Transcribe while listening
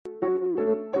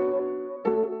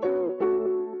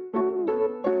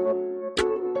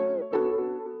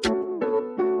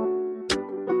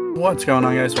What's going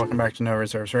on, guys? Welcome back to No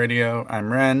Reserves Radio. I'm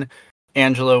Rehn.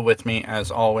 Angelo with me, as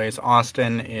always.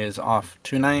 Austin is off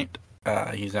tonight.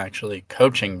 He's actually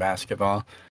coaching basketball.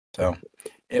 So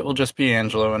it will just be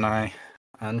Angelo and I,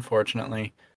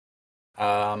 unfortunately.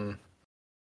 There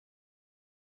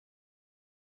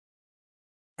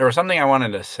was something I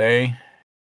wanted to say,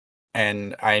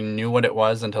 and I knew what it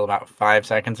was until about 5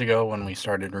 seconds ago when we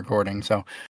started recording. So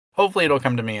hopefully it'll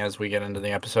come to me as we get into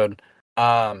the episode.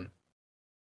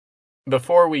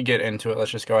 Before we get into it, let's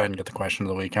just go ahead and get the question of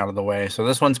the week out of the way. So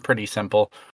this one's pretty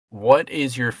simple. What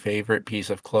is your favorite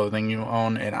piece of clothing you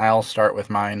own? And I'll start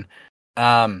with mine.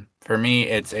 For me,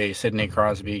 it's a Sidney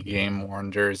Crosby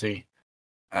game-worn jersey.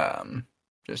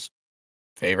 Just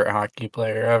favorite hockey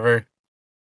player ever.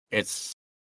 It's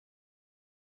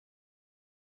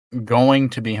going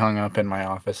to be hung up in my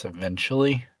office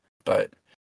eventually, but...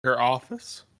 Your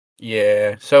office?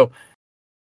 Yeah, so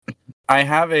I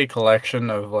have a collection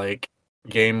of, like,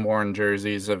 game-worn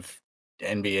jerseys of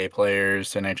NBA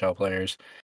players, NHL players.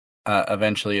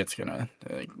 Eventually it's gonna...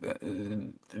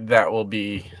 that will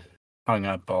be hung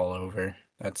up all over.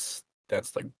 That's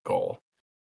the goal.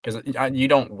 Because you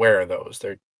don't wear those.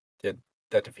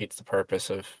 That defeats the purpose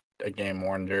of a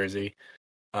game-worn jersey.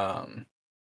 But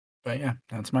yeah,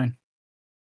 that's mine.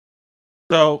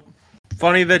 So,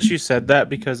 funny that you said that,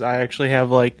 because I actually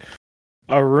have, like,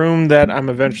 a room that I'm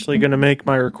eventually going to make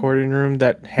my recording room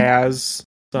that has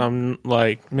some,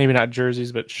 like, maybe not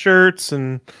jerseys, but shirts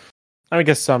and I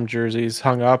guess some jerseys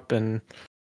hung up. And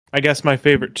I guess my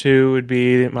favorite two would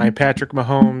be my Patrick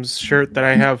Mahomes shirt that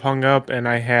I have hung up, and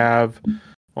I had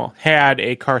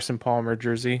a Carson Palmer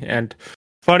jersey. And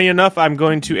funny enough, I'm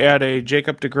going to add a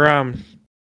Jacob deGrom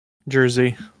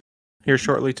jersey here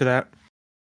shortly to that.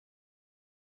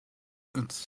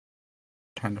 It's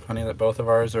kind of funny that both of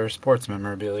ours are sports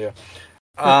memorabilia.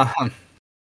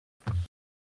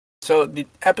 So the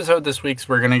episode this week's,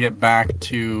 we're going to get back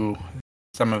to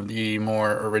some of the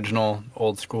more original,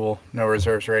 old school No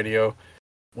Reserves Radio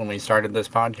when we started this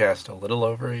podcast a little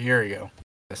over a year ago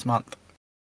this month.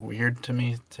 Weird to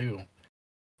me too.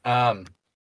 Kind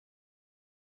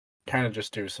of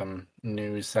just do some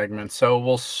news segments. So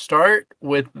we'll start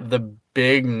with the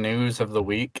big news of the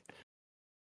week.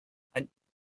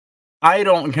 I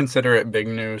don't consider it big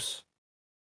news,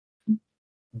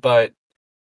 but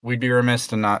we'd be remiss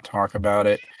to not talk about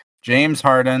it. James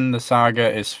Harden, the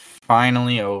saga is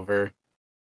finally over.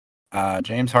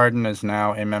 James Harden is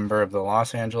now a member of the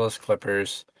Los Angeles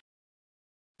Clippers.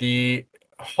 The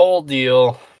whole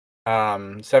deal,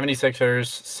 76ers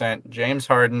sent James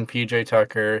Harden, PJ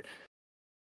Tucker,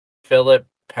 Philip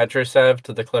Petrusev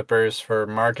to the Clippers for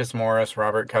Marcus Morris,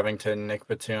 Robert Covington, Nick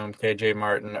Batum, KJ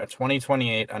Martin, a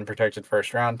 2028 unprotected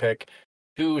first-round pick,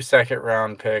 2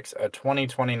 second-round picks, a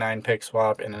 2029 pick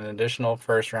swap, and an additional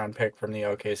first-round pick from the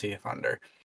OKC Thunder.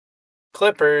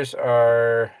 Clippers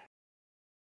are...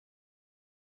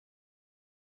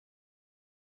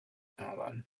 Hold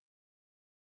on.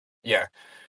 Yeah.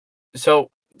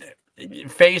 So,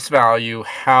 face value,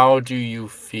 how do you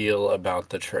feel about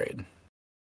the trade?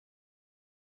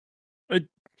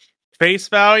 Face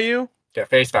value? Yeah,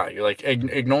 face value. Like,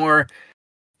 ignore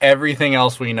everything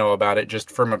else we know about it, just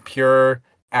from a pure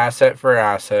asset for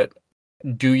asset.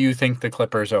 Do you think the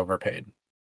Clippers overpaid?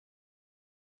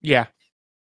 Yeah.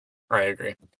 I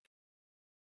agree.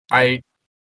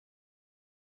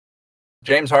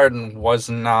 James Harden was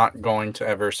not going to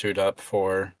ever suit up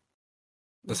for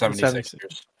the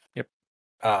 76ers. Yep.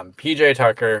 PJ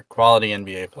Tucker, quality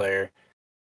NBA player.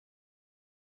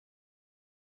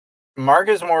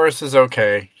 Marcus Morris is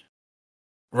okay.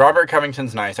 Robert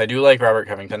Covington's nice. I do like Robert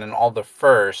Covington and all the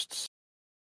firsts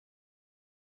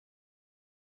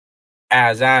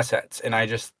as assets. And I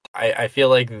feel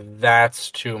like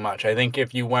that's too much. I think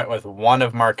if you went with one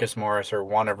of Marcus Morris or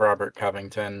one of Robert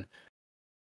Covington,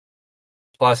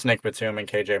 plus Nick Batum and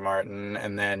KJ Martin,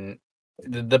 and then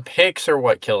the picks are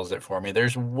what kills it for me.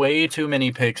 There's way too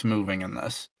many picks moving in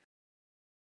this.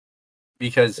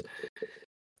 Because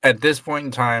at this point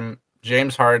in time,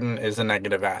 James Harden is a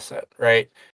negative asset, right?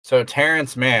 So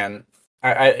Terrence Mann,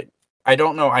 I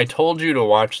don't know. I told you to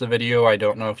watch the video. I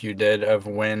don't know if you did, of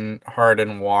when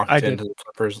Harden walked into the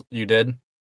Clippers. You did?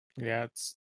 Yeah,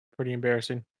 it's pretty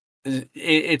embarrassing.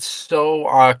 It's so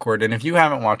awkward. And if you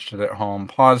haven't watched it at home,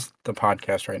 pause the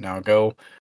podcast right now. Go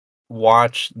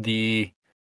watch the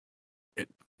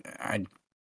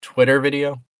Twitter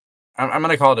video. I'm going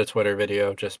to call it a Twitter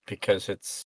video just because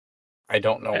I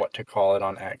don't know what to call it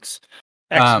on X.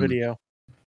 X video.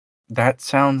 That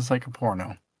sounds like a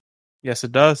porno. Yes,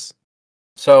 it does.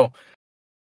 So,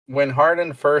 when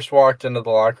Harden first walked into the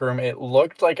locker room, it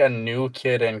looked like a new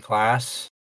kid in class.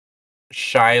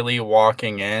 shyly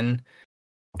walking in,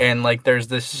 and like there's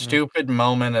this stupid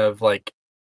moment of like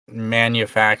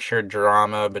manufactured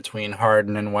drama between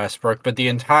Harden and Westbrook, but the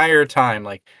entire time,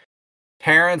 like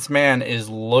Terrence Mann is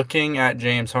looking at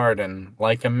James Harden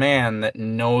like a man that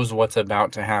knows what's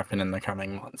about to happen in the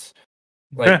coming months.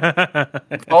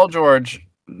 Like Paul George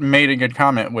made a good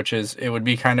comment, which is it would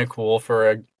be kind of cool for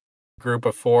a group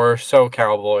of 4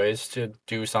 SoCal boys to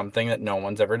do something that no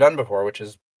one's ever done before, which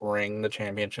is bring the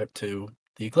championship to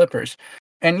the Clippers.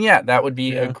 And yeah, that would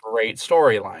be a great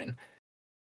storyline.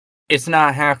 It's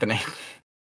not happening.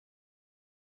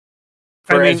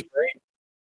 Go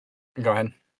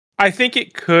ahead. I think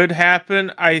it could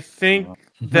happen. I think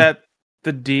that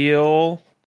the deal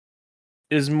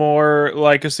is more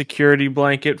like a security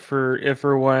blanket for if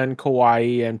or when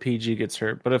Kawhi and PG gets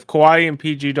hurt. But if Kawhi and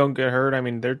PG don't get hurt, I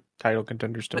mean, they're title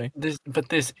contenders to me. But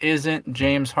this isn't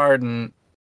James Harden.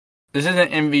 This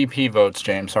isn't MVP votes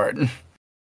James Harden.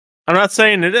 I'm not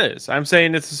saying it is. I'm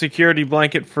saying it's a security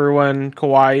blanket for when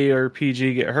Kawhi or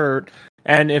PG get hurt.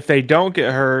 And if they don't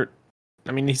get hurt,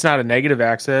 I mean, he's not a negative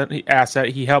asset.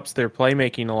 He helps their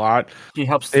playmaking a lot. He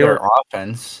helps their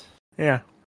offense. Yeah.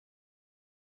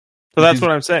 So that's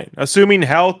what I'm saying. Assuming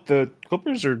health, the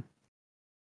Clippers are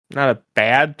not a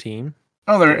bad team.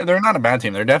 No, they're not a bad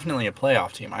team. They're definitely a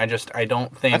playoff team. I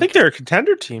don't think. I think they're a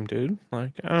contender team, dude.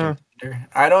 Like, I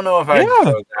don't know if I'd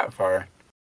go that far.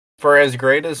 For as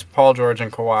great as Paul George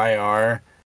and Kawhi are,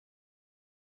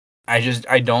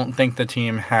 I don't think the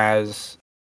team has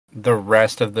the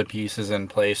rest of the pieces in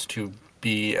place to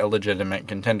be a legitimate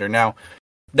contender. Now,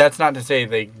 that's not to say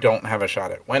they don't have a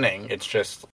shot at winning. It's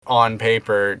just on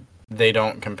paper they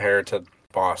don't compare to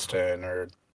Boston or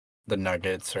the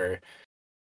Nuggets or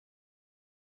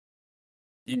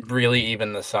really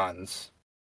even the Suns.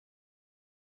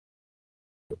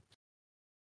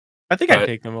 I think I'd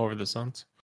take them over the Suns.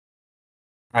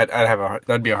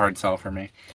 That'd be a hard sell for me.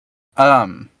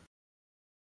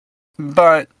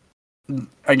 But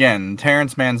again,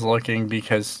 Terrence Mann's looking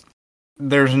because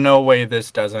there's no way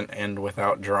this doesn't end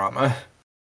without drama.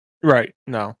 Right.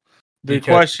 No. The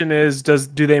question is,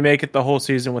 do they make it the whole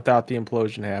season without the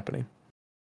implosion happening?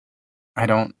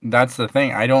 That's the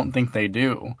thing. I don't think they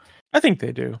do. I think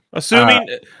they do. Assuming,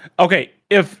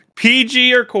 if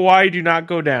PG or Kawhi do not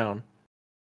go down,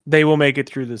 they will make it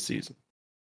through this season.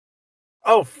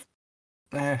 Oh.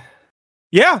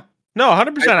 Yeah. No,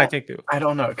 100% I think they will. I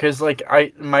don't know, because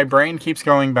my brain keeps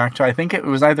going back to, I think it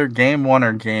was either game 1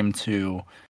 or game 2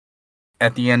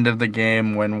 at the end of the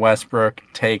game when Westbrook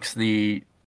takes the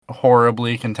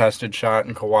horribly contested shot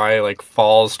and Kawhi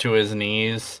falls to his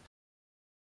knees.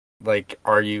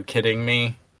 Are you kidding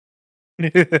me?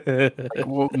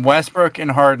 Westbrook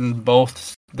and Harden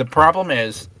both. The problem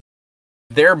is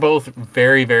they're both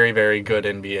very, very, very good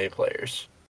NBA players.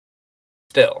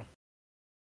 Still.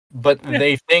 But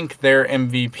they think they're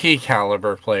MVP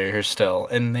caliber players still,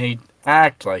 and they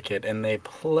act like it, and they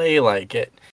play like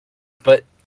it. But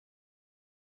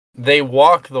they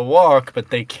walk the walk, but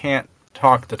they can't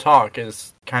talk the talk,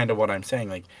 is kind of what I'm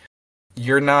saying.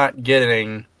 You're not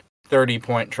getting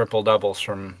 30-point triple-doubles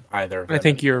from either of them. I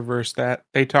think you reverse that.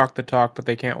 They talk the talk, but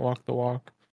they can't walk the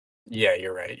walk. Yeah,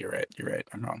 you're right.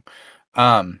 I'm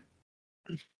wrong.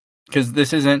 Because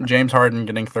this isn't James Harden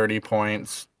getting 30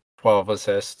 points, 12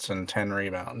 assists, and 10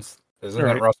 rebounds. This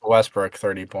isn't Russell Westbrook,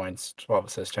 30 points, 12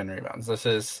 assists, 10 rebounds. This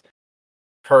is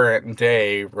current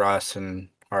day Russ and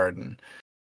Harden.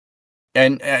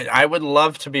 And I would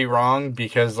love to be wrong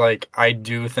because, I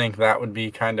do think that would be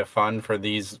kind of fun for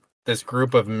this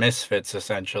group of misfits,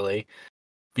 essentially.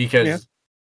 Because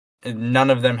none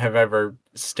of them have ever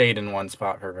stayed in one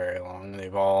spot for very long.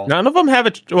 None of them have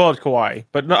Kawhi,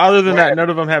 but other than that, none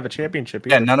of them have a championship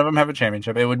either. Yeah, none of them have a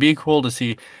championship. It would be cool to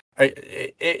see.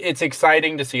 It's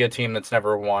exciting to see a team that's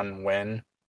never won win.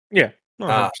 Yeah,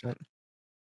 100%.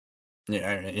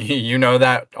 Yeah, you know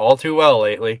that all too well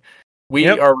lately. We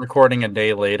are recording a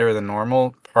day later than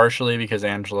normal, partially because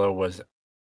Angelo was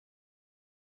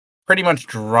pretty much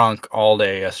drunk all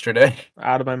day yesterday.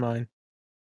 Out of my mind.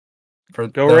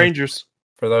 Go Rangers.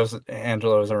 For those,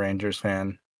 Angelo is a Rangers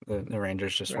fan. The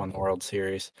Rangers just won the World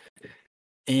Series.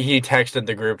 He texted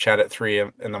the group chat at 3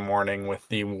 in the morning with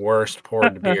the worst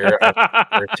poured beer I've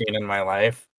ever seen in my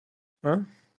life. Huh?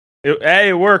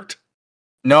 It worked.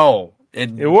 No. It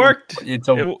worked. It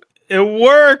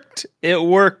worked. It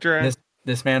worked, right?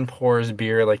 This man pours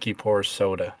beer like he pours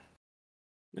soda.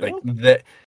 Yeah.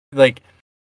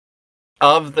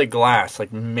 Of the glass,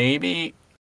 maybe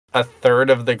a third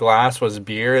of the glass was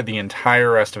beer, the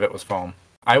entire rest of it was foam.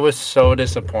 I was so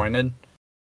disappointed.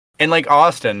 And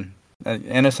Austin,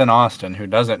 innocent Austin, who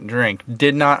doesn't drink,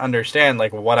 did not understand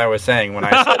like what I was saying when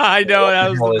I said, I know "What that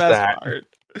the was hell the is best that?" part.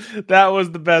 That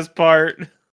was the best part.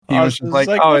 He was just Austin's like,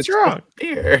 like, "Oh, "What's it's just wrong?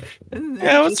 beer. Yeah, It's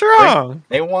what's just drink." wrong?"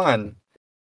 They won.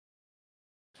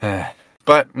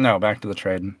 But no, back to the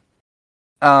trade.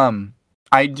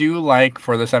 I do like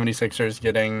for the 76ers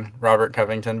getting Robert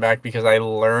Covington back because I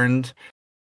learned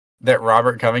that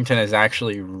Robert Covington is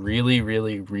actually really,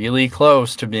 really, really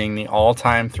close to being the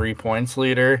all-time 3-points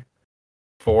leader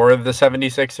for the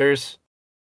 76ers.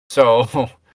 So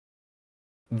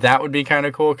that would be kind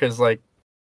of cool because, like,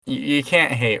 you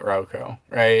can't hate Rocco,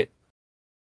 right?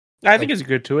 I think Like, he's a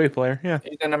good two-way player. Yeah,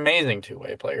 he's an amazing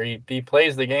two-way player. He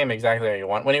plays the game exactly how you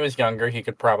want. When he was younger, he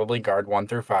could probably guard 1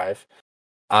 through 5.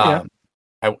 yeah.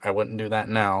 I wouldn't do that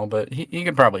now, but he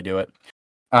could probably do it.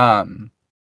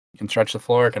 He can stretch the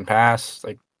floor, can pass.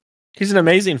 Like, He's an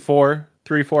amazing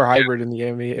 4-3-4 hybrid in the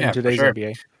NBA in yeah, for today's sure.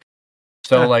 NBA.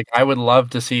 So, Yeah. like, I would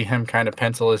love to see him kind of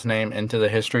pencil his name into the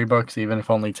history books, even if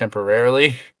only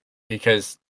temporarily,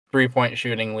 because 3-point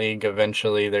shooting league,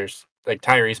 eventually there's, like,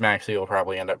 Tyrese Maxey will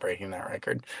probably end up breaking that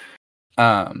record.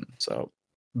 So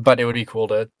But it would be cool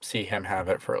to see him have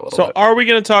it for a little bit. are we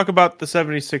going to talk about the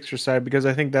 76ers side? Because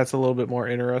I think that's a little bit more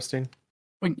interesting.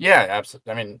 Yeah,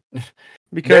 absolutely. I mean, they're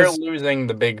Because losing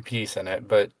the big piece in it,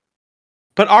 but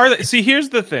are they? See, here's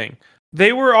the thing.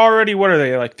 They were already, what are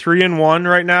they, like 3-1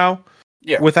 right now?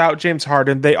 yeah, Without James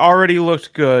Harden, they already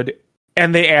looked good,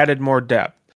 and they added more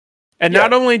depth. And Yeah.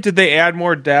 not only did they add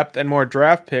more depth and more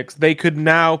draft picks, they could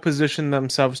now position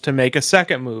themselves to make a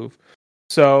second move.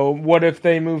 So what if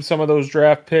they move some of those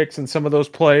draft picks and some of those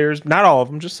players, not all of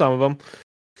them, just some of them,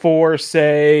 for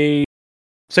say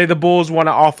the Bulls want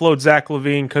to offload Zach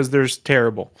LaVine because they're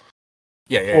terrible,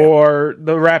 yeah. or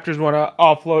the Raptors want to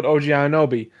offload OG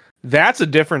Anunoby. That's a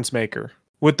difference maker.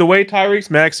 With the way Tyrese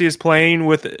Maxey is playing,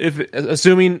 with if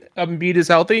assuming Embiid is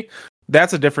healthy,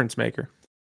 that's a difference maker.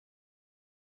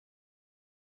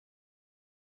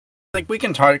 Like, we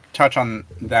can touch on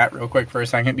that real quick for a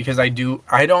second because I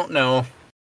don't know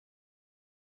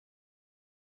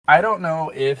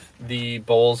if the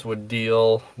Bulls would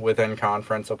deal within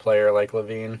conference a player like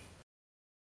Levine.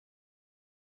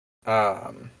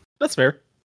 That's fair.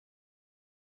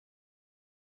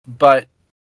 But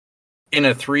in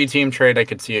a 3-team trade, I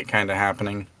could see it kind of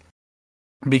happening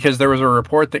because there was a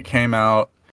report that came out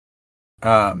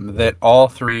that all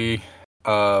 3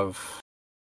 of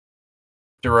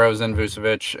DeRozan,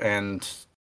 Vucevic, and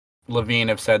Levine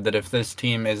have said that if this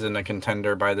team isn't a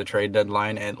contender by the trade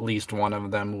deadline, at least one of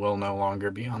them will no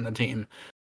longer be on the team.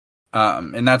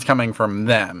 And that's coming from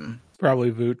them.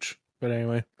 Probably Vooch, but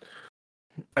anyway.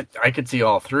 I could see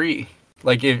all 3.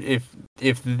 Like, if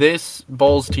this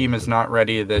Bulls team is not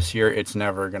ready this year, it's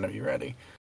never going to be ready.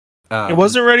 It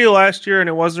wasn't ready last year, and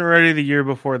it wasn't ready the year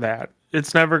before that.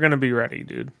 It's never going to be ready,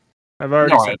 dude. I've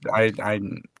already said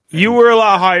that. You were a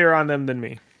lot higher on them than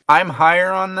me. I'm higher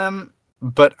on them,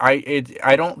 but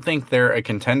I don't think they're a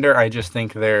contender. I just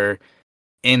think they're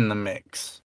in the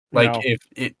mix. Like,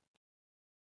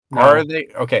 are they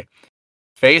okay?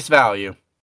 Face value,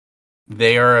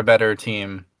 they are a better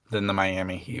team than the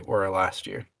Miami Heat were last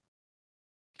year.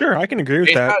 Sure, I can agree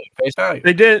with that. Face value.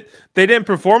 They didn't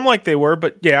perform like they were,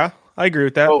 but yeah, I agree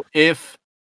with that. So if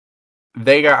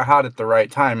they got hot at the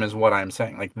right time is what I'm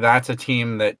saying. Like, that's a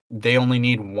team that they only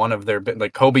need one of their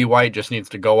like Kobe White just needs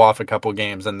to go off a couple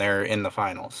games and they're in the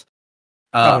finals.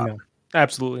 No,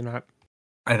 absolutely not.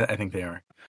 I think they are.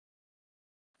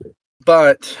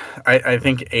 But I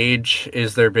think age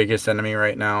is their biggest enemy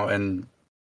right now, and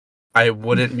I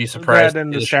wouldn't be surprised. That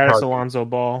and the status Alonzo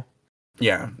Ball.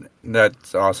 Yeah,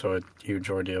 that's also a huge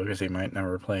ordeal because he might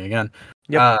never play again.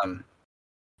 Yep.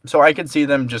 So I could see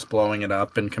them just blowing it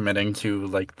up and committing to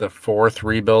like the 4th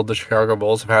rebuild the Chicago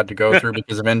Bulls have had to go through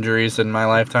because of injuries in my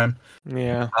lifetime.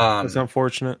 Yeah, that's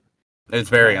unfortunate. It's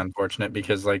very unfortunate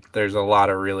because like there's a lot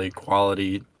of really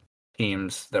quality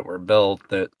teams that were built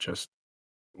that just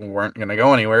weren't going to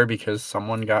go anywhere because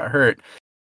someone got hurt.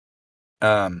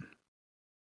 To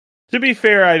be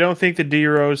fair, I don't think the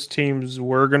D-Rose teams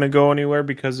were going to go anywhere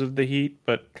because of the Heat,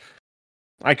 but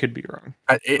I could be wrong.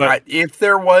 If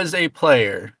there was a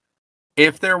player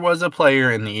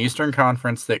in the Eastern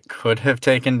Conference that could have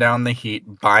taken down the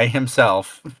Heat by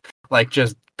himself, like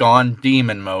just gone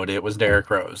demon mode, it was Derrick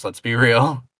Rose. Let's be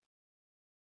real.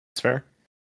 It's fair.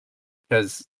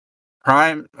 Because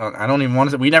Prime, I don't even want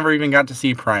to say, we never even got to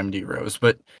see Prime D-Rose,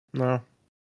 but no,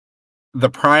 the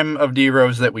Prime of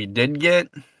D-Rose that we did get,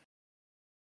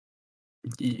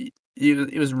 he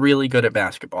was really good at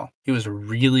basketball. He was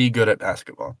really good at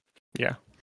basketball. Yeah.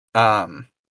 But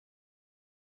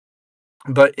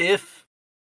if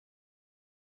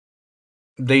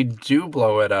they do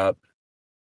blow it up,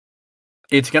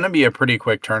 it's going to be a pretty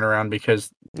quick turnaround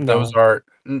because those are...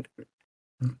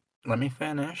 Let me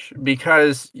finish.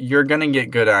 Because you're going to get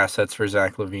good assets for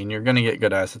Zach LaVine. You're going to get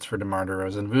good assets for DeMar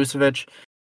DeRozan. Vucevic,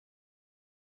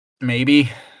 maybe.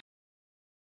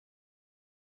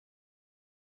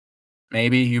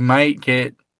 Maybe. You might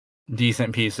get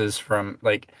decent pieces from,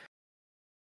 like...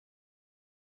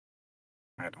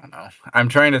 I don't know. I'm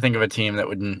trying to think of a team that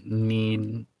would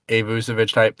need a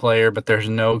Vucevic-type player, but there's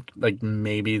no... Like,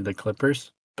 maybe the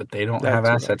Clippers, but they don't have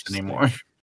assets anymore.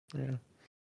 Yeah.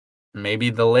 Maybe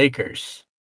the Lakers.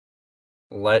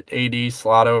 Let AD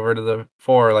slot over to the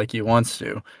 4 like he wants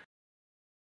to.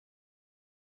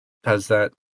 Does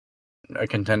that a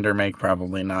contender make?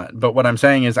 Probably not. But what I'm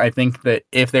saying is I think that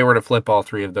if they were to flip all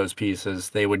 3 of those pieces,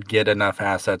 they would get enough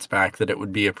assets back that it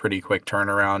would be a pretty quick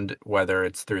turnaround, whether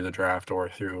it's through the draft or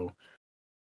through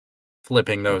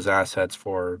flipping those assets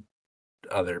for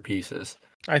other pieces.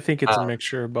 I think it's a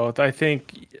mixture of both. I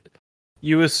think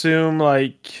you assume,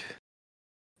 like...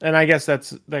 And I guess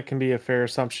that can be a fair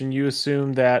assumption. You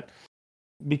assume that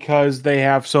because they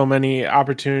have so many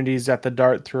opportunities at the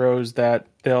dart throws that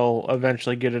they'll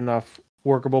eventually get enough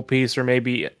workable piece, or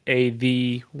maybe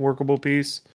the workable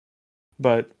piece.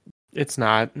 But it's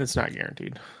not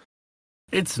guaranteed.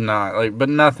 It's not, but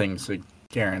nothing's a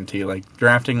guarantee. Like,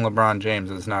 drafting LeBron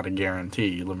James is not a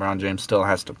guarantee. LeBron James still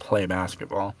has to play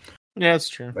basketball. Yeah, that's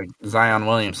true. Like Zion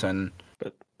Williamson,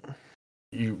 but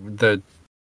the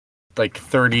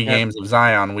 30 games of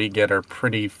Zion we get are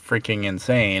pretty freaking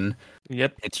insane.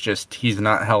 Yep. It's just he's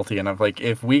not healthy enough. Like,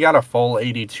 if we got a full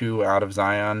 82 out of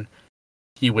Zion,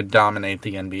 he would dominate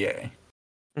the NBA.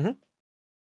 Mm-hmm.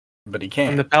 But he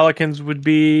can't. And the Pelicans would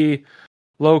be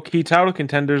low-key title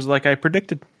contenders like I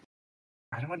predicted.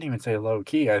 I wouldn't even say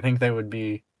low-key. I think they would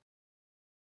be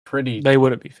pretty... They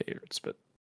wouldn't be favorites, but...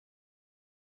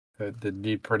 They'd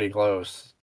be pretty close.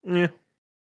 Yeah.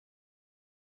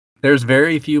 There's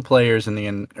very few players in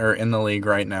the league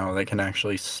right now that can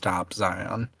actually stop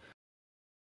Zion.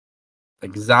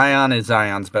 Like, Zion is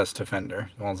Zion's best defender.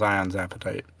 Well, Zion's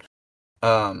appetite.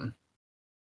 That's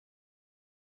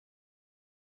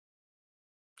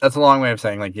a long way of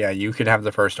saying, like, yeah, you could have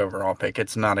the first overall pick.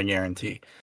 It's not a guarantee.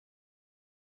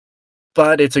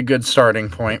 But it's a good starting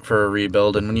point for a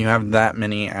rebuild, and when you have that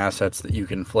many assets that you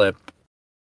can flip,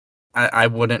 I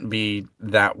wouldn't be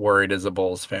that worried as a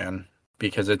Bulls fan.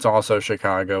 Because it's also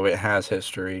Chicago. It has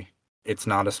history. It's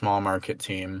not a small market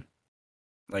team.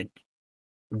 Like,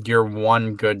 you're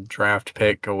one good draft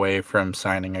pick away from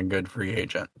signing a good free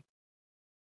agent.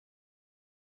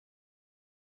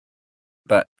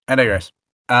 But I digress.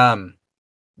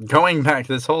 Going back,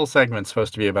 this whole segment's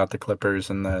supposed to be about the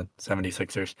Clippers and the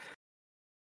 76ers.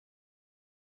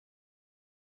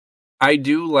 I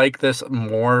do like this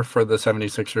more for the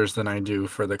 76ers than I do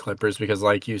for the Clippers because,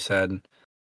 like you said,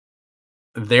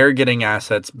 they're getting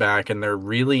assets back, and they're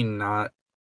really not...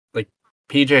 Like,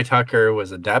 PJ Tucker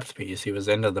was a depth piece. He was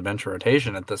into the bench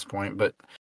rotation at this point, but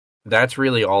that's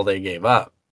really all they gave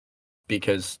up.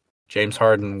 Because James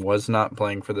Harden was not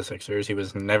playing for the Sixers. He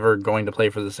was never going to play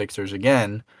for the Sixers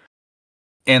again.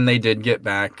 And they did get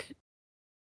back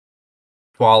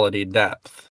quality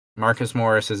depth. Marcus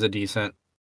Morris is a decent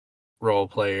role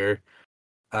player.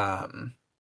 100%.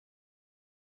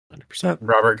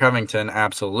 Robert Covington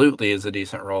absolutely is a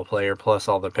decent role player, plus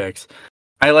all the picks.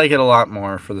 I like it a lot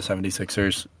more for the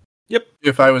 76ers. Yep.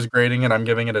 If I was grading it, I'm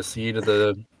giving it a C to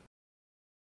the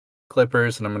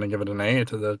Clippers, and I'm going to give it an A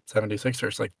to the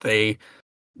 76ers. Like, they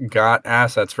got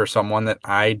assets for someone that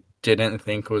I didn't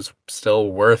think was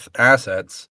still worth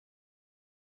assets.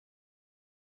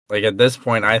 Like, at this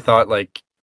point, I thought, like,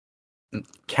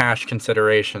 cash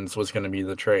considerations was going to be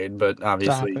the trade, but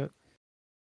obviously... Stop it.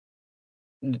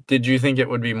 Did you think it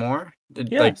would be more?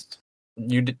 Yes.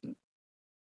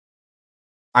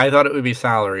 I thought it would be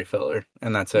salary filler,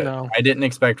 and that's it. No. I didn't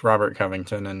expect Robert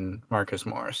Covington and Marcus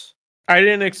Morris. I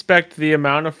didn't expect the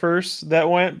amount of firsts that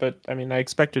went, but I mean, I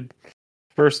expected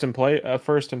first in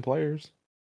players.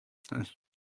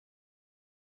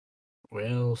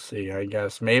 We'll see, I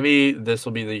guess. Maybe this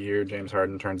will be the year James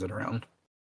Harden turns it around.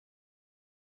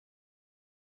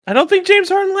 I don't think James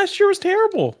Harden last year was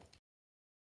terrible.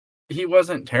 He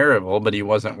wasn't terrible, but he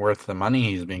wasn't worth the money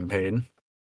he's being paid.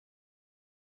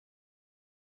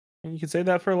 You can say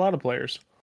that for a lot of players.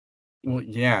 Well,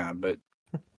 yeah, but...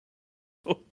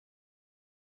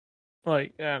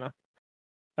 Like, I don't know.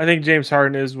 I think James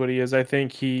Harden is what he is. I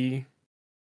think he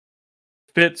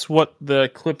fits what the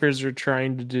Clippers are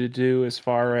trying to do as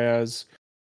far as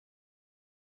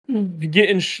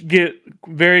get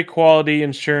very quality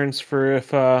insurance for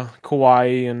if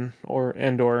Kawhi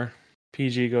or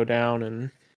PG go down,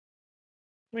 and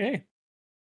hey,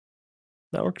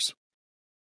 that works.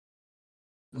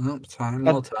 Well, time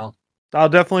will tell. I'll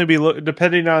definitely be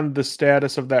depending on the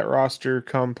status of that roster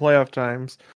come playoff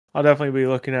times. I'll definitely be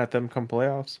looking at them come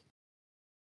playoffs.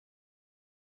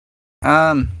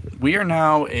 We are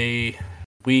now a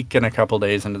week and a couple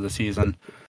days into the season.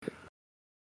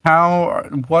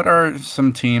 What are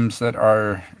some teams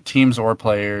or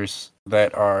players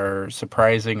that are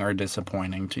surprising or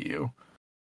disappointing to you?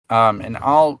 And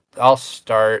I'll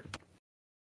start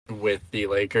with the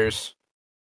Lakers.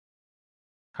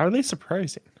 How are they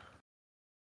surprising?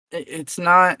 It's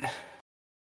not.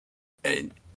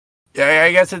 I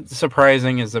guess it's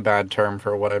surprising is a bad term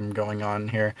for what I'm going on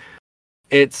here.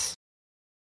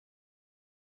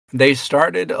 They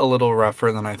started a little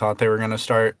rougher than I thought they were going to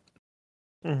start.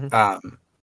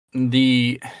 Mm-hmm.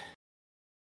 The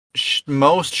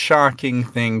most shocking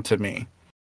thing to me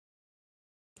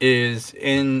is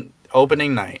in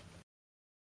opening night.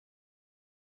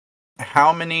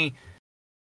 How many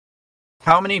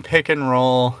pick and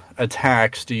roll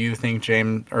attacks do you think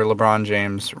LeBron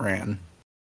James ran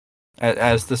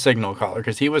as the signal caller?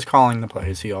 Because he was calling the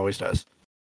plays, he always does.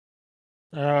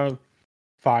 5.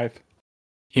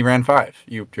 He ran 5.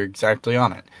 You're exactly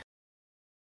on it.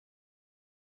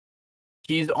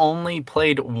 He's only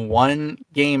played one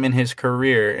game in his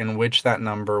career in which that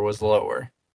number was lower.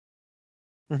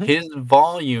 Mm-hmm. His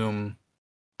volume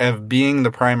of being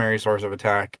the primary source of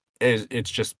attack it's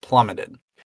just plummeted.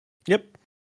 Yep.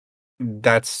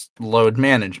 That's load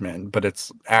management, but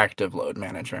it's active load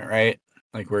management, right?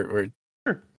 Like we're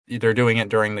sure. They're doing it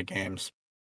during the games.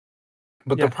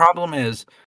 But the problem is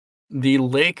the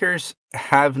Lakers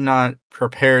have not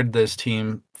prepared this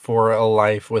team for a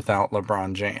life without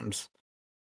LeBron James.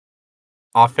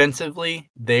 Offensively,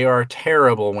 they are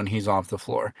terrible when he's off the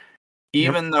floor.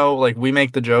 Even though, like, we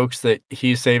make the jokes that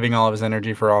he's saving all of his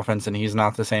energy for offense and he's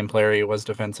not the same player he was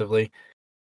defensively,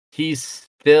 he's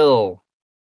still,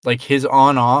 like, his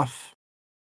on-off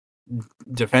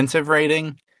defensive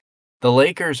rating, the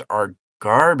Lakers are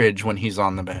garbage when he's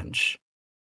on the bench.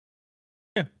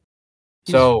 Yeah.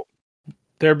 So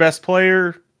their best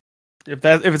player, if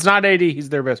it's not AD, he's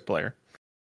their best player.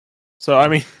 So, I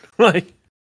mean, like...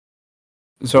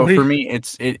 So for me,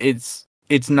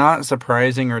 it's not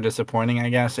surprising or disappointing, I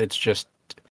guess. It's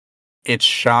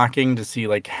shocking to see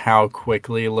like how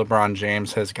quickly LeBron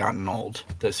James has gotten old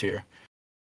this year.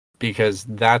 Because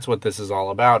that's what this is all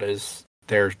about, is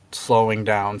they're slowing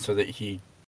down so that he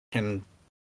can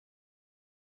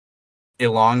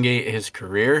elongate his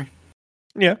career.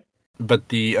 Yeah. But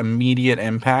the immediate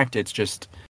impact,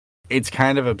 it's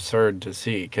kind of absurd to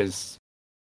see, because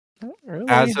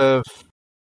as of...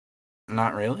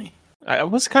 Not really. I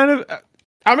was kind of...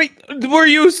 I mean, were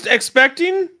you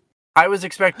expecting? I was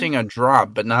expecting a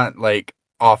drop, but not, like,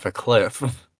 off a cliff.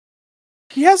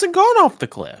 He hasn't gone off the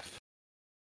cliff.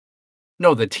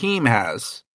 No, the team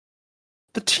has.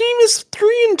 The team is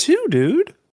 3-2,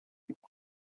 dude.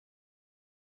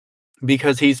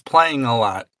 Because he's playing a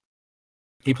lot.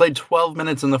 He played 12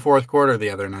 minutes in the fourth quarter the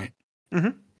other night.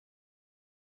 Mm-hmm.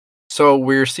 So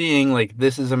we're seeing, like,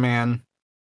 this is a man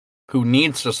who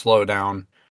needs to slow down,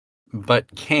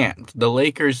 but can't. The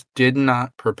Lakers did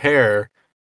not prepare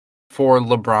for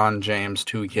LeBron James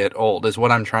to get old, is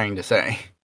what I'm trying to say.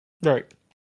 Right.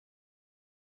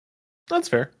 That's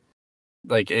fair.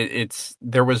 Like,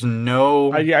 there was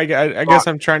no... I guess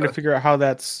I'm trying to figure out how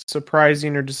that's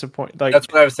surprising or disappointing. Like, that's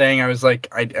what I was saying. I was like,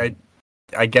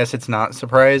 I guess it's not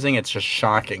surprising. It's just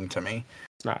shocking to me.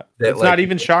 It's not. It's not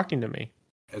even shocking to me.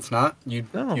 It's not? You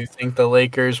No. think the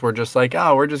Lakers were just like,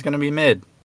 oh, we're just going to be mid?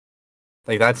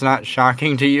 Like, that's not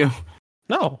shocking to you?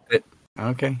 No.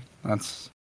 Okay.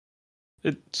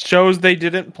 It shows they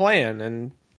didn't plan.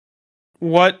 And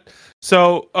what...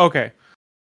 So, okay.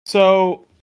 So,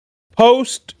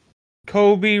 post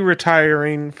Kobe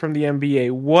retiring from the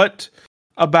NBA, what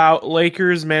about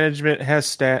Lakers management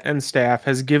and staff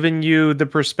has given you the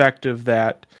perspective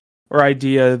that, or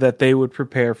idea that they would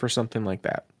prepare for something like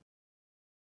that?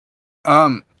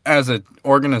 As an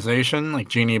organization, like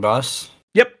Genie Bus?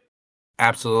 Yep.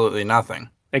 Absolutely nothing.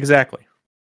 Exactly.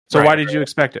 So why did you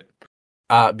expect it?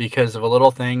 Because of a little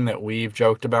thing that we've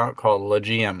joked about called Le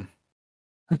GM.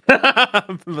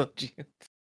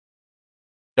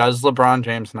 Does LeBron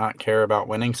James not care about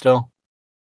winning still?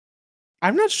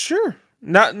 I'm not sure.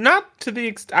 Not to the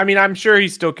extent. I mean, I'm sure he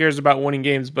still cares about winning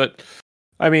games, but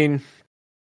I mean,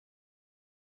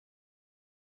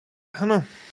 I don't know.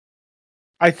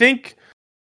 I think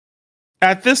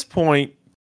at this point,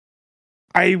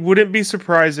 I wouldn't be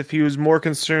surprised if he was more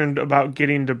concerned about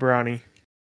getting to Bronny.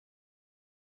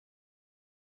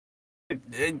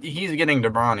 He's getting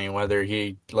to Bronny whether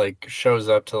he like shows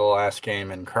up to the last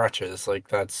game in crutches. Like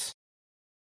that's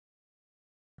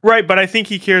Right, but I think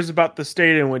he cares about the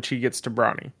state in which he gets to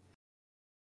Bronny.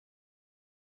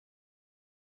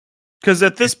 Because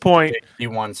at this point, he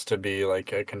wants to be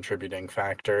like a contributing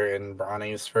factor in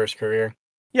Bronny's first career.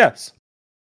 yes.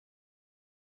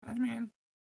 I mean,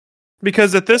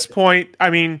 Because at this point, I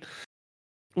mean,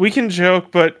 we can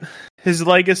joke, but his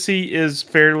legacy is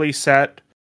fairly set.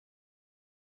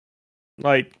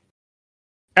 Like,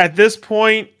 at this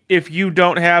point, if you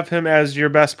don't have him as your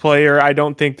best player, I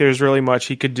don't think there's really much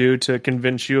he could do to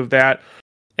convince you of that.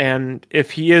 And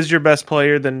if he is your best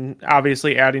player, then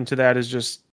obviously adding to that is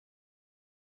just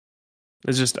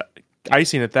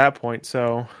icing at that point.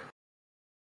 So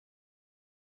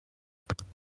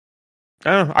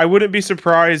I don't know. I wouldn't be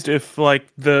surprised if like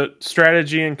the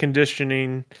strategy and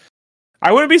conditioning.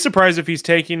 I wouldn't be surprised if he's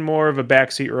taking more of a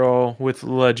backseat role with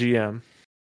La GM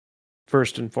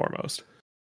first and foremost.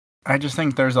 I just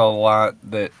think there's a lot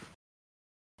that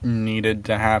needed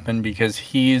to happen because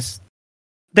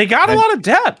they got a lot of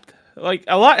depth. Like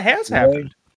a lot has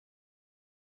happened.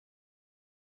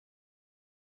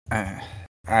 I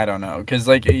don't know because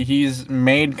like he's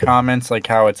made comments like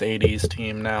how it's 80s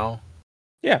team now.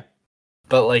 Yeah,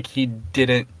 but like he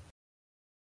didn't.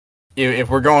 If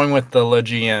we're going with the La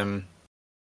GM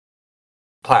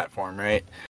platform, right?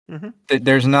 Mm-hmm.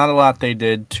 There's not a lot they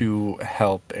did to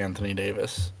help Anthony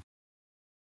Davis.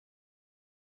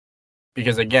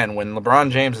 Because again, when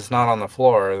LeBron James is not on the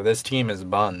floor, this team is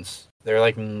buns. They're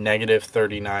like negative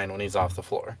 39 when he's off the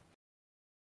floor.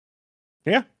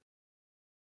 Yeah.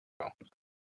 So,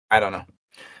 I don't know.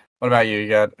 What about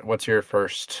you? What's your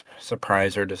first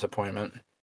surprise or disappointment?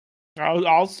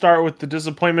 I'll start with the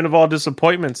disappointment of all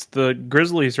disappointments, the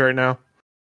Grizzlies right now.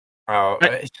 Oh,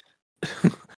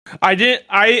 I didn't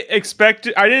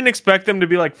expect them to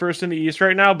be like first in the East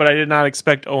right now, but I did not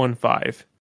expect 0-5.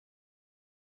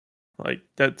 Like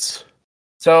that's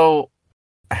so.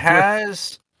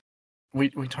 Has we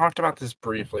talked about this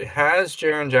briefly? Has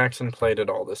Jaren Jackson played at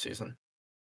all this season?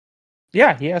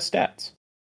 Yeah, he has stats.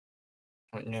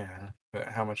 Yeah, but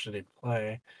how much did he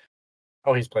play?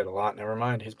 Oh, he's played a lot. Never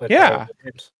mind. He's played 5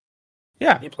 games.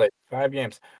 Yeah, he played 5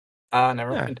 games.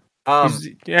 Never mind.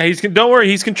 Don't worry.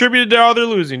 He's contributed to all their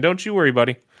losing. Don't you worry,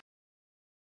 buddy.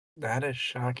 That is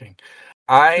shocking.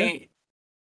 I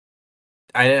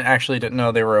didn't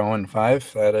know they were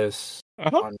 0-5. That is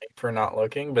on me for not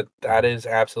looking, but that is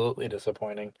absolutely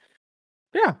disappointing.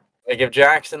 Yeah. Like if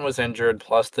Jackson was injured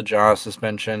plus the jaw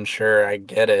suspension, sure, I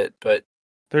get it, but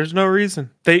there's no reason.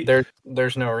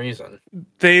 There's no reason.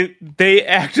 They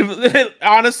actively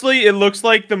honestly, it looks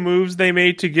like the moves they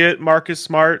made to get Marcus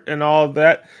Smart and all of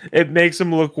that, it makes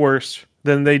them look worse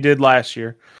than they did last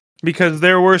year. Because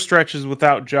there were stretches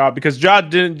without Ja, because Ja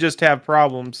didn't just have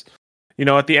problems,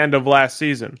 at the end of last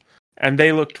season, and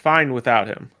they looked fine without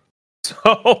him.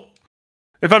 So,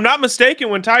 if I'm not mistaken,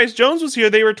 when Tyus Jones was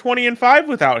here, they were 20-5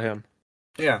 without him.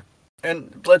 Yeah,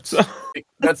 and that's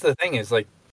the thing is like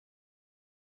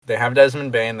they have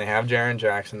Desmond Bane, they have Jaren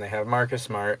Jackson, they have Marcus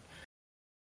Smart.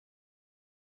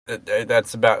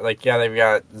 That's about they've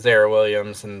got Zara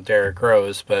Williams and Derrick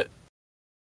Rose, but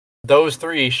those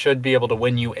 3 should be able to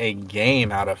win you a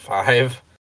game out of 5.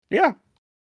 Yeah.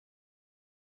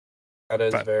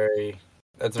 That's very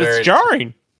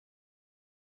jarring.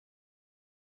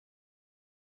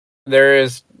 There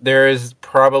is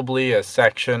probably a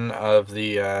section of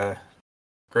the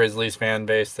Grizzlies fan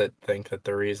base that think that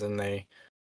the reason they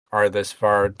are this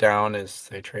far down is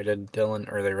they traded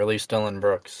they released Dillon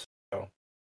Brooks. So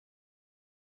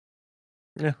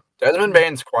yeah. Desmond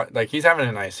Bane's he's having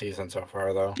a nice season so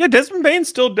far though. Yeah, Desmond Bane's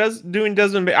still doing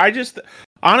Desmond Bane.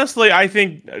 I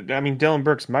think Dillon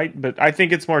Brooks might, but I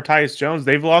think it's more Tyus Jones.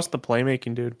 They've lost the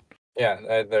playmaking dude.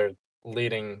 Yeah, their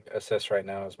leading assist right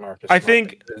now is Marcus. I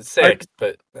think 6,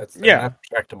 but that's not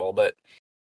respectable. But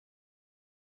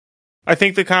I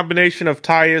think the combination of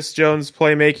Tyus Jones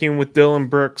playmaking with Dillon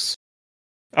Brooks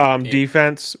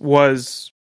defense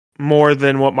was more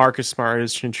than what Marcus Smart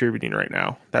is contributing right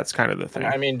now. That's kind of the thing.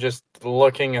 I mean, just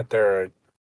looking at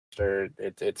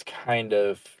it's kind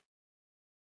of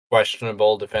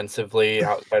questionable defensively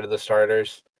outside of the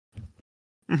starters.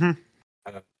 Mm-hmm.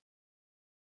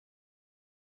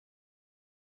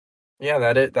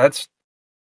 Yeah, that's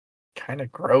kind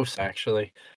of gross,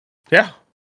 actually. Yeah.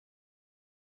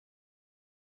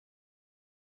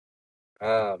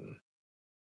 Sorry,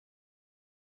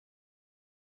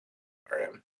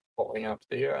 I'm pulling up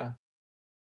the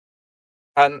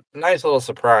a nice little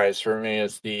surprise for me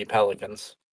is the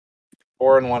Pelicans.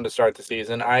 4-1 to start the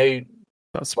season.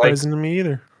 Not surprising to me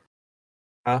either.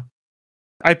 Huh?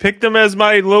 I picked them as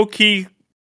my low-key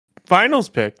finals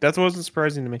pick. That wasn't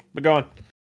surprising to me. But go on.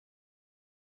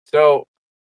 So,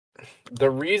 the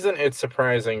reason it's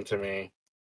surprising to me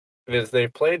is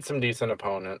they've played some decent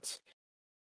opponents.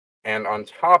 And on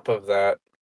top of that,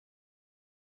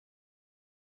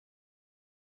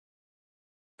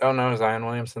 oh no, Zion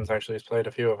Williamson's actually has played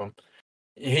a few of them.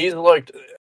 He's looked.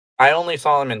 I only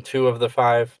saw him in 2 of the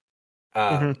 5,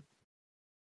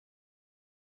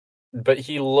 but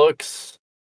he looks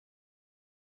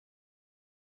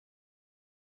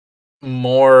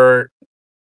more.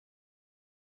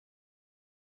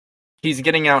 He's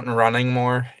getting out and running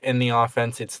more in the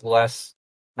offense. It's less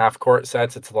half-court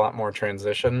sets. It's a lot more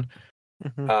transition.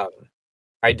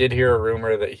 I did hear a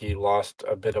rumor that he lost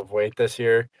a bit of weight this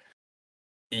year.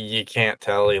 You can't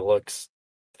tell. He looks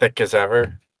thick as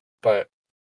ever, but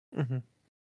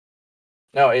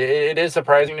no, it is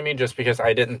surprising to me just because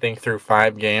I didn't think through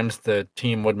 5 games the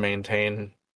team would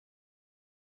maintain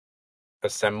a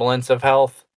semblance of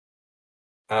health.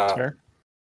 Fair.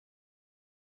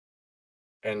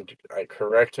 And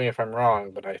correct me if I'm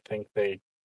wrong, but I think they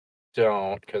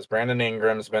don't because Brandon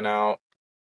Ingram's been out.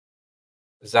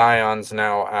 Zion's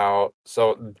now out.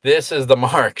 So this is the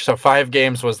mark. So 5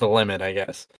 games was the limit, I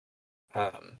guess.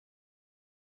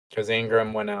 Because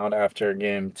Ingram went out after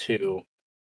game 2.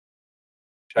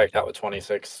 Checked out with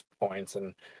 26 points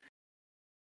and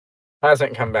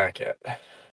hasn't come back yet.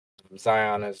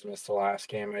 Zion has missed the last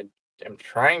game. I am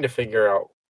trying to figure out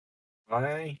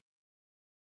why.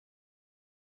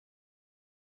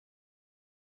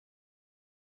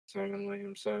 Zion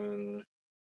Williamson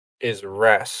is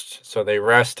rest. So they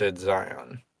rested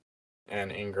Zion.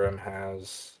 And Ingram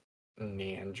has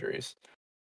knee injuries.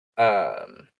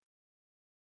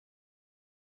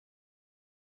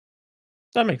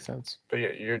 That makes sense. But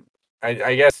yeah,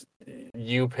 I guess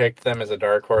you picked them as a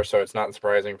dark horse, so it's not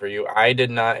surprising for you. I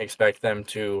did not expect them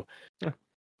to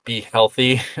be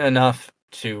healthy enough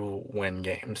to win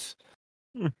games.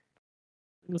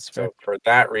 That's fair. So for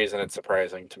that reason, it's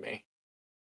surprising to me.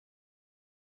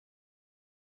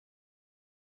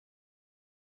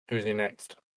 Who's he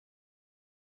next?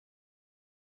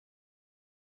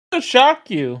 To shock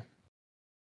you.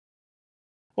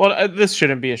 Well, this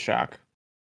shouldn't be a shock.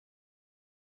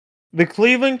 The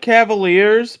Cleveland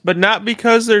Cavaliers, but not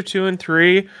because they're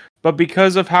 2-3, but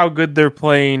because of how good they're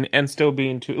playing and still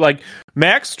being 2. Like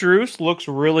Max Strus looks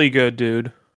really good,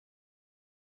 dude.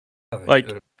 Like,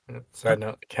 side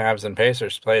note, the Cavs and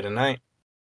Pacers play tonight.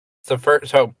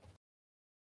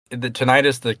 Tonight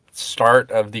is the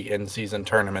start of the in-season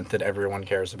tournament that everyone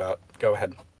cares about. Go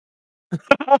ahead.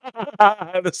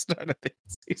 The start of the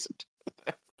season.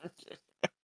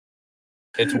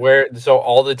 It's where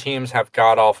all the teams have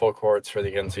god awful courts for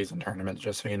the in-season tournament,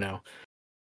 just so you know.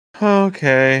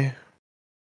 Okay.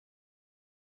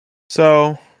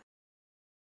 So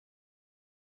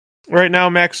right now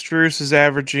Max Strus is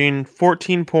averaging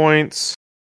 14 points,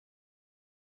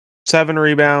 7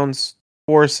 rebounds,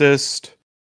 4 assists.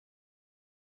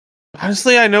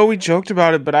 Honestly, I know we joked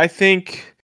about it, but I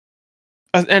think,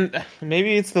 and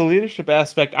maybe it's the leadership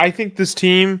aspect, I think this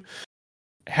team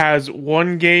has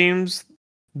won games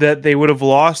that they would have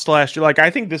lost last year. Like, I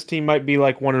think this team might be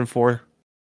like 1-4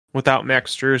 without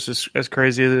Max Strus, as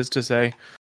crazy as it is to say.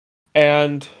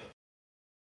 And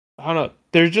I don't know.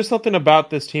 There's just something about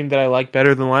this team that I like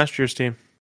better than last year's team.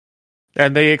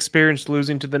 And they experienced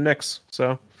losing to the Knicks,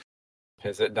 so.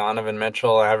 Is it Donovan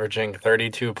Mitchell averaging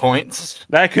 32 points?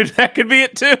 That could be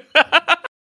it too.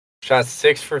 Shot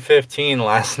 6 for 15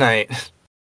 last night.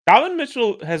 Donovan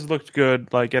Mitchell has looked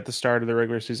good, like at the start of the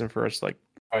regular season for us, like.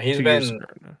 He's been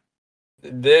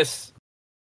this.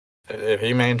 If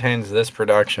he maintains this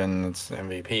production, it's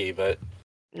MVP. But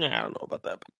yeah, I don't know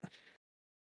about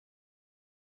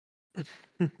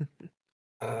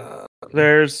that.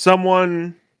 There's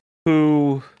someone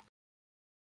who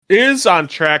is on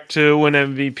track to win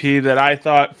MVP that I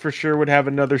thought for sure would have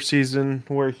another season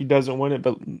where he doesn't win it,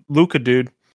 but Luka,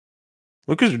 dude.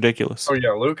 Luka's ridiculous. Oh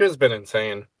yeah, Luka's been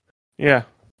insane. Yeah,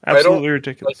 absolutely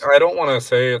ridiculous. I don't want to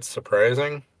say it's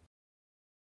surprising.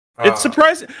 It's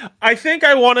surprising. I think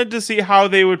I wanted to see how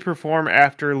they would perform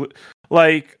after,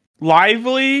 like,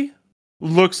 Lively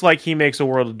looks like he makes a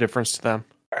world of difference to them.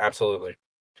 Absolutely.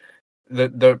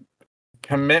 The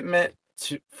commitment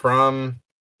from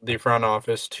the front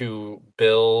office to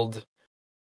build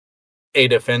a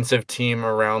defensive team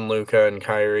around Luka and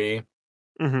Kyrie,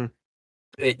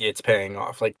 it's paying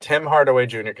off. Like Tim Hardaway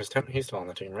Jr., because he's still on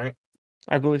the team, right?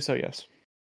 I believe so, yes.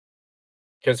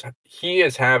 Because he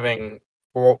is having,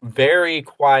 very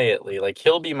quietly, like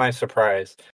he'll be my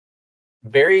surprise,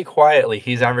 very quietly,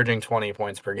 he's averaging 20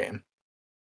 points per game.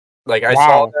 Like, I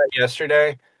saw Wow. that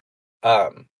yesterday,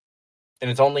 and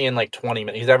it's only in like 20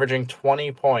 minutes. He's averaging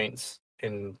 20 points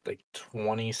in like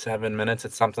 27 minutes.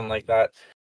 It's something like that.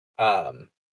 I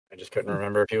just couldn't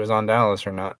remember if he was on Dallas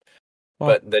or not. Well,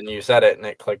 But then you said it, and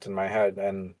it clicked in my head.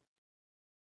 And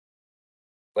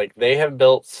like, they have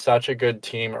built such a good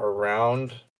team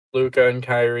around Luka and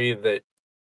Kyrie that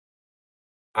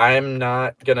I'm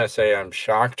not gonna say I'm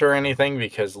shocked or anything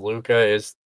because Luka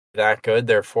is that good.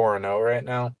 They're 4-0 right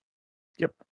now.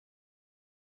 yep.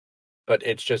 But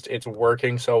it's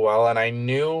working so well, and I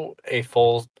knew a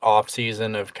full off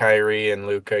season of Kyrie and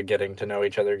Luka getting to know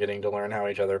each other, getting to learn how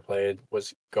each other played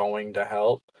was going to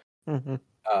help. Mm-hmm.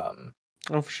 Um,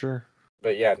 Oh, for sure.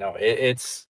 but yeah, no,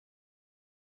 it's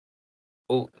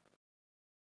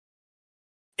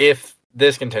if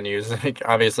this continues, like,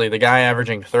 obviously the guy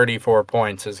averaging 34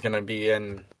 points is going to be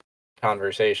in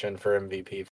conversation for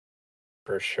MVP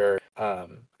for sure. I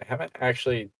haven't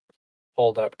actually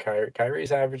pulled up Kyrie.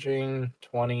 Kyrie's averaging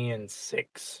 20 and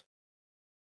 6.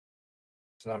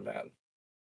 It's not bad.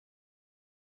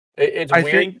 It's I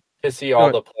weird think. to see Go all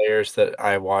ahead. the players that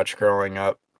I watched growing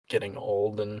up getting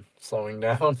old and slowing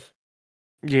down.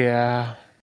 Yeah.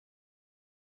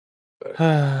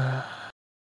 But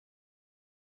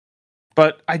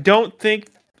But I don't think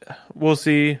we'll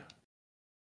see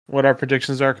what our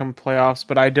predictions are come playoffs,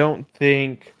 but I don't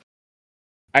think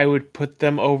I would put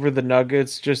them over the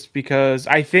Nuggets just because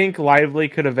I think Lively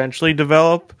could eventually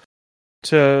develop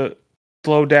to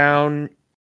slow down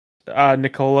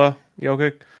Nikola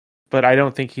Jokic, but I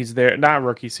don't think he's there. Not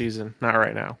rookie season, not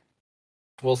right now.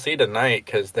 we'll see tonight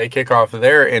because they kick off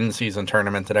their in-season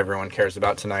tournament that everyone cares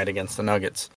about tonight against the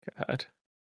Nuggets. God.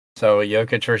 So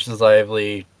Jokic versus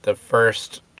Lively, the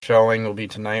first showing will be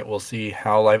tonight. We'll see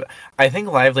how Lively. I think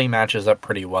Lively matches up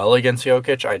pretty well against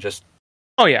Jokic.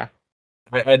 Oh yeah.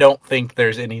 I don't think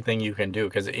there's anything you can do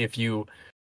because if you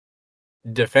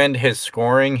defend his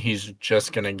scoring, he's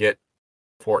just gonna get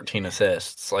 14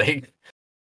 assists. Like,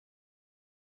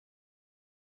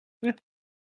 Yeah.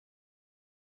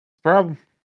 Problem.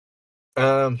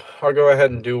 I'll go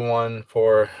ahead and do one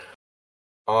for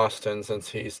Austin since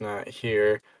he's not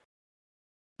here.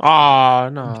 Ah,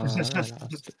 no, not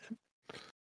Austin.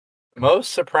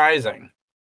 Most surprising,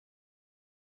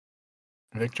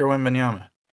 Victor Wembanyama.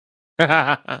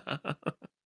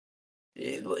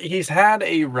 He's had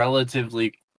a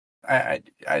relatively,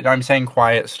 I'm saying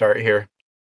quiet start here.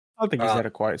 I think he's Uh, had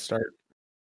a quiet start.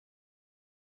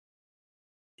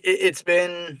 it's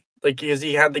been like because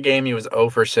he had the game, he was 0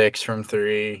 for 6 from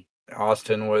 3.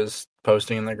 Austin was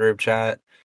posting in the group chat.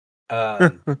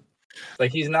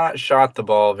 Like he's not shot the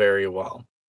ball very well.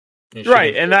 He's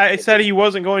Right, shooting and I said he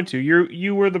wasn't going to.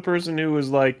 You were the person who was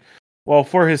like, well,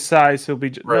 for his size, he'll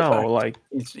be for no, effect. like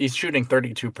He's shooting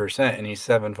 32% and he's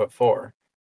 7'4".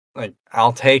 Like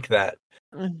I'll take that.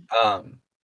 Because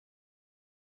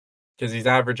he's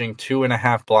averaging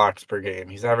 2.5 blocks per game.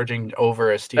 He's averaging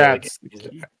over a steal a game. that's the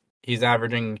key. He's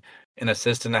averaging an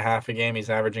assist and a half a game. He's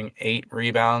averaging 8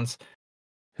 rebounds.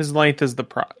 His length is the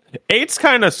pro. Eight's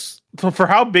kind of for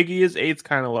how big he is. Eight's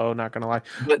kind of low. Not gonna lie,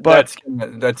 But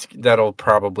that'll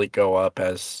probably go up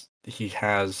as he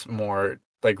has more.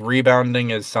 Like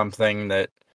rebounding is something that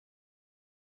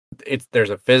there's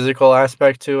a physical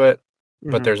aspect to it,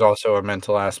 but there's also a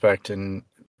mental aspect in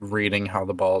reading how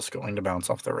the ball is going to bounce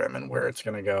off the rim and where it's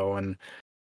going to go and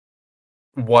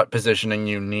what positioning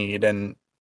you need. And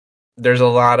there's a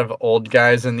lot of old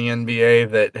guys in the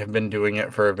NBA that have been doing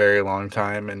it for a very long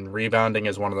time, and rebounding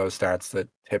is one of those stats that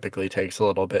typically takes a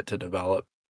little bit to develop.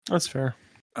 that's fair.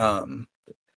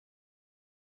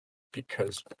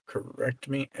 Because correct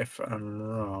me if I'm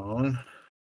wrong,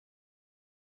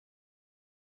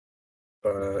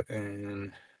 but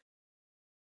in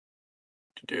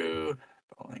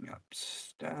pulling up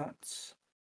stats.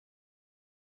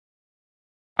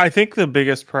 I think the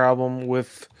biggest problem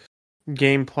with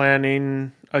game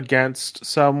planning against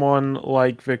someone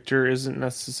like Victor isn't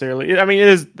necessarily. I mean, it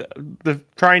is the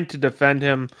trying to defend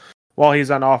him while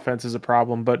he's on offense is a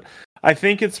problem, but I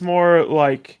think it's more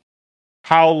like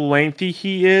how lengthy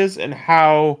he is and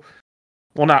how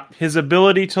not his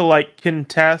ability to like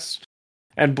contest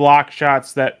and block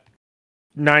shots that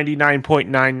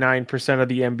 99.99% of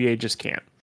the NBA just can't.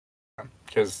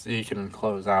 Because he can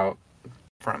close out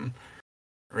from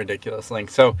ridiculous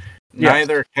length. So Yes.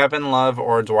 neither Kevin Love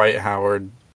or Dwight Howard,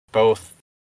 both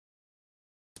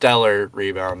stellar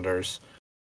rebounders,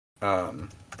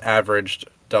 averaged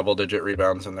double-digit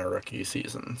rebounds in their rookie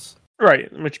seasons.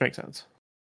 Right, which makes sense.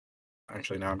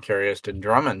 Actually, now I'm curious. Did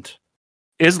Drummond?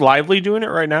 Is Lively doing it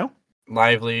right now?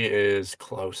 Lively is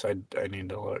close. I need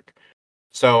to look.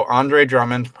 So Andre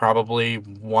Drummond, probably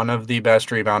one of the best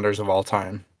rebounders of all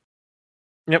time.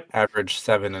 Yep. Averaged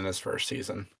 7 in his first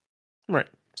season. Right.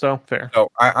 So fair. So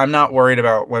I'm not worried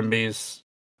about Wemby's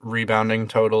rebounding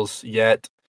totals yet.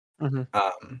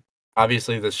 Mm-hmm.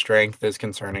 Obviously, the strength is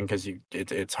concerning because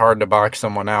it's hard to box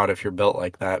someone out if you're built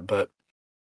like that. But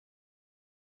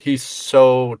he's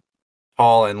so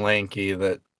tall and lanky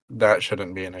that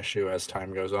shouldn't be an issue as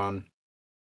time goes on.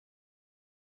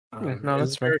 Yeah, no,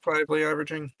 that's Is fair. Derek Lively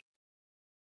averaging?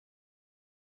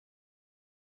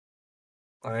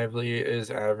 Lively is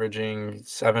averaging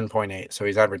 7.8, so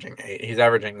he's averaging 8. He's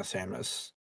averaging the same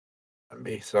as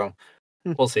Wemby, so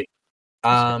Hmm. we'll see.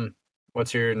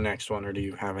 What's your next one, or do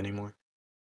you have any more?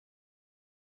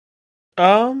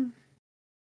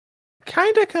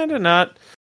 Kinda not.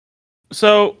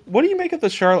 So, what do you make of the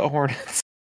Charlotte Hornets?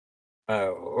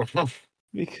 Oh,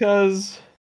 Because,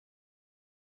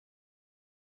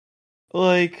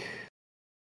 like,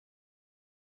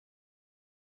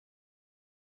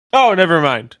 oh, never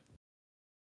mind.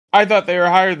 I thought they were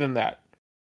higher than that.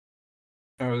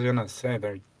 I was gonna say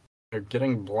they're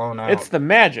getting blown out. It's the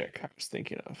Magic I was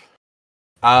thinking of.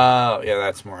 Oh, yeah,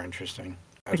 that's more interesting.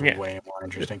 That's Yeah. way more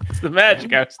interesting. It's the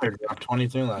Magic I was They thinking of. dropped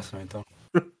 22 last night, though.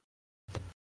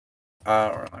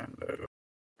 Orlando.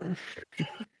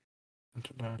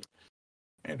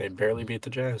 Hey, they barely beat the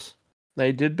Jazz.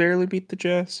 They did barely beat the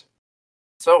Jazz.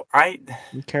 So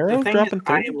Caro dropping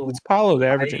 30. What's Paolo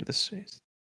averaging this season?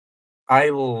 I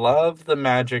love the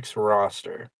Magic's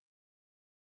roster.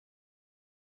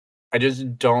 I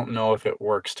just don't know if it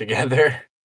works together.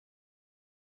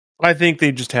 I think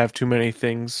they just have too many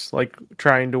things like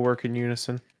trying to work in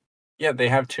unison. Yeah, they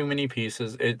have too many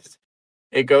pieces.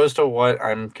 It goes to what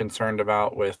I'm concerned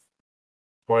about with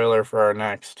spoiler for our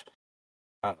next,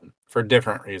 for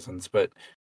different reasons, but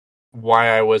why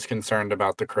I was concerned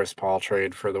about the Chris Paul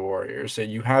trade for the Warriors. That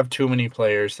you have too many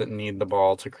players that need the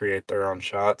ball to create their own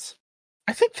shots.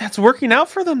 I think that's working out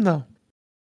for them though.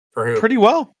 For who? Pretty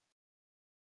well.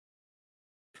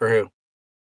 For who?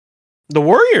 The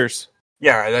Warriors.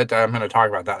 Yeah, I'm going to talk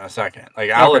about that in a second. Like,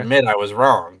 I'll admit I was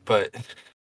wrong, but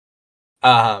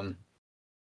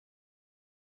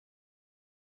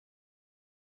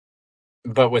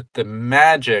but with the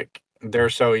Magic, they're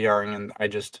so young, and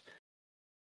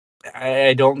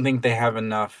I don't think they have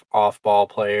enough off-ball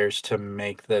players to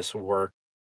make this work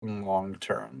long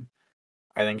term.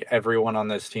 I think everyone on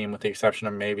this team, with the exception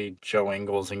of maybe Joe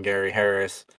Ingles and Gary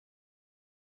Harris,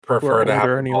 prefer to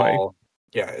have the ball.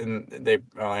 Yeah,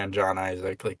 and John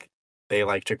Isaac, like they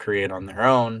like to create on their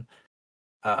own.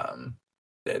 And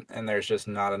there's just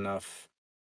not enough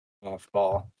off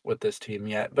ball with this team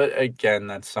yet. But again,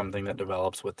 that's something that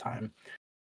develops with time.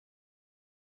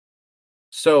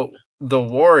 So the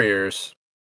Warriors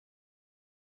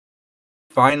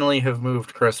finally have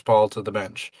moved Chris Paul to the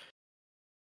bench.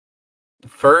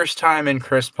 First time in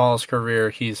Chris Paul's career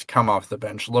he's come off the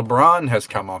bench. LeBron has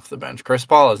come off the bench. Chris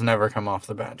Paul has never come off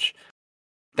the bench.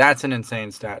 That's an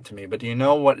insane stat to me. But do you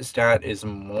know what stat is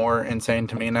more insane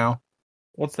to me now?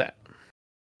 What's that?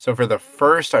 So for the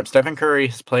first time, Stephen Curry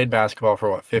has played basketball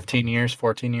for 15 years,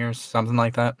 14 years, something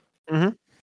like that? Mm-hmm.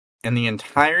 In the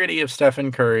entirety of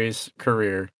Stephen Curry's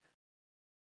career,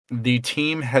 the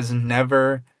team has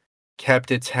never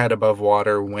kept its head above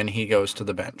water when he goes to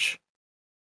the bench.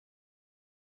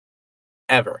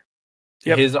 Ever.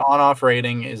 Yep. His on-off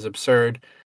rating is absurd.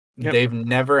 Yep. They've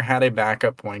never had a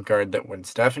backup point guard that when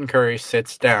Stephen Curry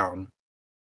sits down,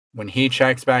 when he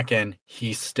checks back in,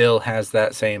 he still has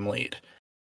that same lead.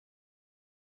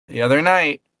 The other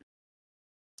night,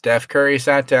 Steph Curry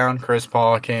sat down, Chris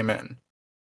Paul came in.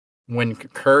 When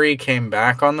Curry came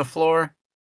back on the floor,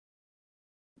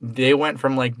 they went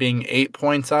from like being 8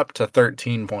 points up to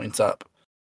 13 points up.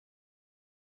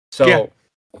 So yeah.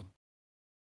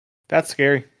 That's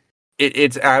scary.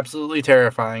 It's absolutely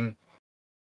terrifying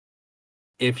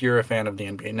if you're a fan of the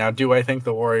NBA. Now, do I think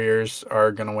the Warriors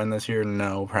are going to win this year?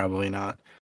 No, probably not.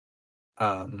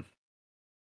 I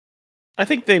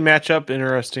think they match up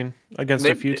interesting against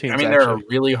a few teams. I mean, they're a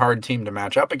really hard team to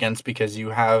match up against because you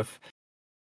have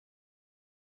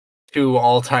two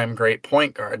all-time great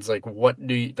point guards. Like, what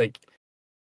do you like?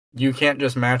 You can't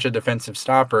just match a defensive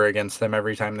stopper against them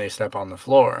every time they step on the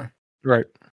floor. Right.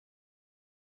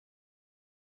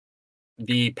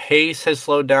 The pace has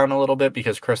slowed down a little bit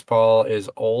because Chris Paul is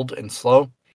old and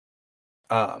slow.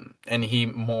 And he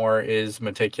more is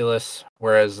meticulous,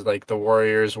 whereas like the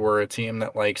Warriors were a team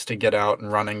that likes to get out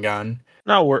and run and gun.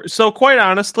 So quite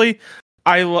honestly,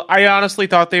 I honestly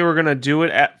thought they were gonna do it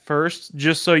at first,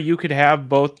 just so you could have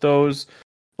both those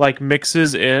like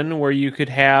mixes in, where you could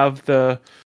have the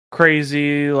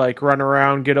crazy, like run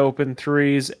around, get open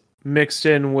threes, mixed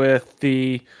in with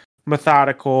the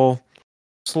methodical,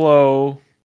 slower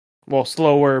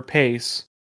pace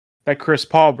that Chris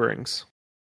Paul brings.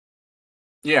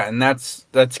 Yeah, and that's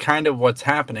kind of what's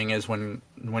happening is when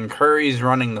Curry's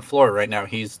running the floor right now,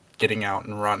 he's getting out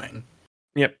and running.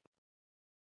 Yep.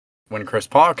 When Chris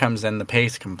Paul comes in, the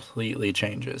pace completely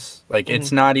changes. Like,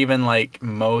 it's not even like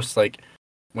most, like,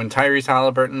 when Tyrese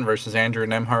Halliburton versus Andrew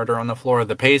Nembhard are on the floor,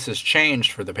 the pace has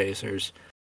changed for the Pacers,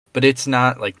 but it's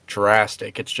not, like,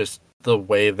 drastic. It's just the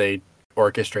way they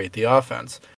orchestrate the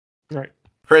offense. Right.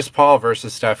 Chris Paul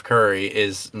versus Steph Curry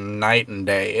is night and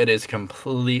day. It is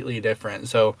completely different.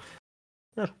 So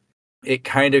it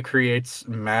kind of creates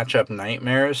matchup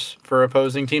nightmares for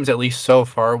opposing teams. At least so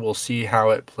far, we'll see how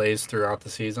it plays throughout the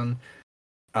season.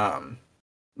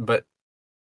 But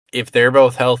if they're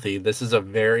both healthy, this is a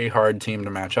very hard team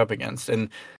to match up against. And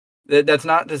that's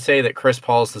not to say that Chris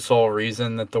Paul is the sole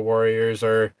reason that the Warriors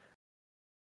are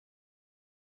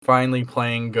finally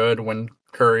playing good when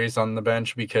Curry's on the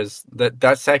bench, because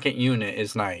that second unit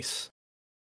is nice.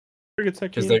 Pretty good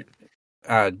second unit.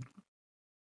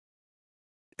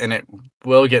 And it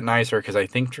will get nicer because I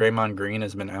think Draymond Green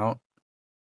has been out.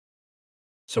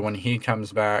 So when he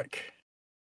comes back,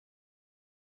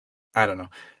 I don't know.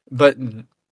 But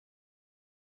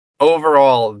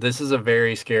overall, this is a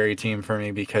very scary team for me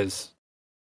because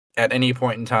at any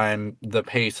point in time, the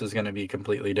pace is going to be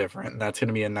completely different. That's going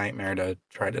to be a nightmare to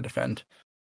try to defend.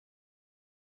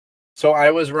 So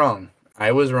I was wrong.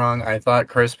 I thought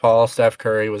Chris Paul, Steph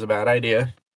Curry was a bad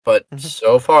idea. But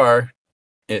so far,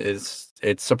 it's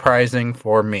surprising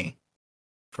for me.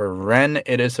 For Rehn,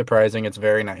 it is surprising. It's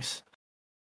very nice.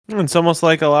 It's almost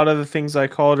like a lot of the things I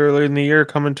called earlier in the year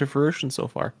coming to fruition so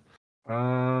far.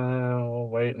 We'll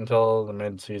wait until the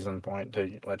mid-season point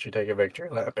to let you take a victory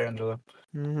lap, Angelo.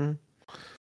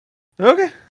 Okay,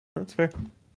 that's fair.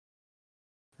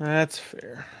 That's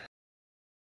fair.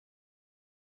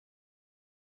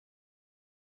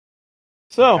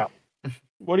 So,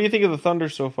 what do you think of the Thunder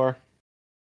so far?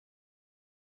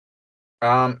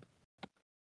 I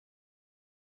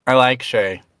like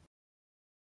Shea.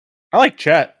 I like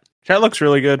Chet. Chet looks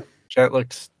really good. Chet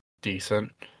looks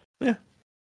decent. Yeah.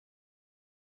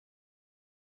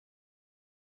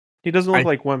 He doesn't look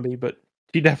like Wemby, but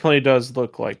he definitely does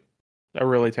look like a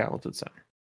really talented center.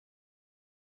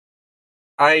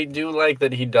 I do like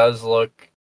that he does look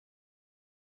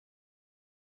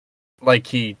like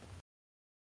he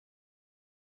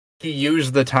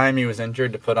used the time he was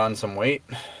injured to put on some weight.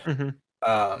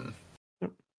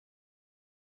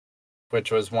 Which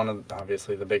was one of,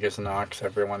 obviously, the biggest knocks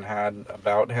everyone had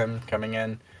about him coming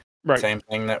in. Right. Same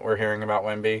thing that we're hearing about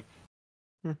Wemby.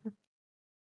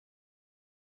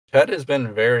 Chet has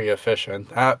been very efficient.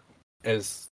 That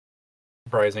is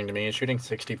surprising to me. He's shooting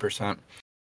 60%.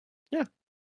 Yeah.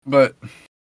 But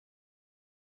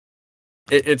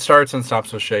it starts and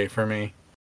stops with Shea for me.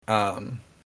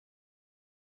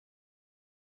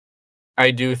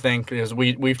 I do think, because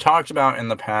we've talked about in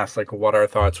the past, like, what our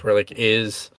thoughts were, like,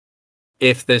 is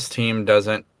if this team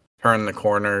doesn't turn the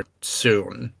corner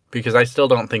soon, because I still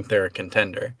don't think they're a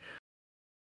contender.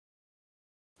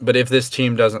 But if this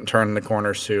team doesn't turn the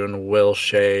corner soon, will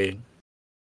Shea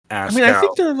ask out? I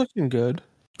think they're looking good.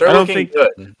 They're looking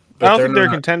good. I don't think they're a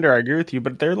contender, I agree with you,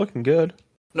 but they're looking good.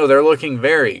 No, they're looking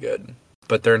very good,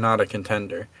 but they're not a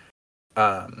contender.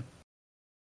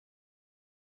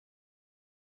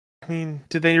 Did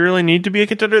they really need to be a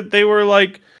contender? They were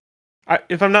like,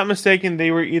 if I'm not mistaken,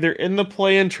 they were either in the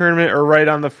play-in tournament or right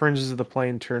on the fringes of the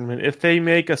play-in tournament. If they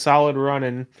make a solid run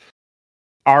and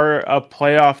are a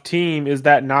playoff team, is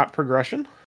that not progression?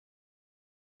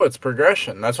 Oh, it's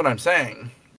progression. That's what I'm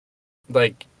saying.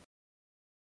 Like,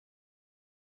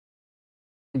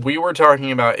 we were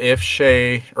talking about if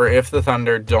Shea, or if the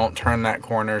Thunder don't turn that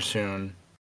corner soon,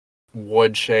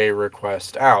 would Shea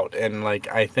request out? And, like,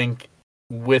 I think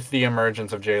with the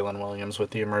emergence of Jalen Williams, with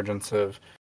the emergence of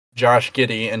Josh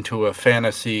Giddey into a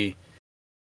fantasy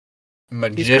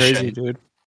magician. He's crazy, dude.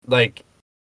 Like,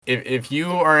 if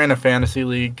you are in a fantasy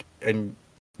league and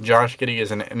Josh Giddey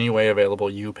is in any way available,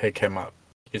 you pick him up.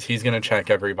 Because he's going to check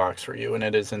every box for you, and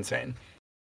it is insane.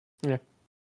 Yeah.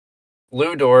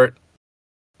 Lou Dort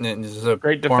is a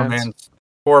great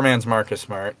poor man's Marcus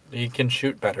Smart. He can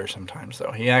shoot better sometimes,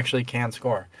 though. He actually can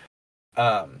score.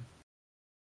 Cason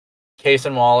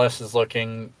Wallace is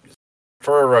looking,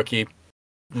 for a rookie,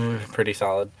 pretty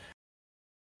solid.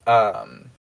 And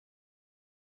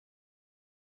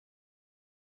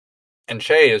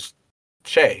Shea is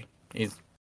Shea. He's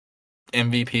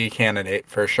MVP candidate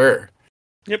for sure.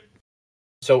 Yep.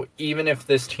 So even if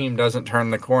this team doesn't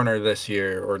turn the corner this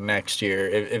year or next year,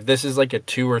 if this is like a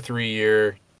 2 or 3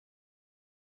 year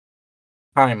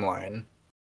timeline,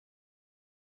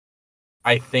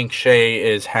 I think Shea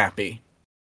is happy.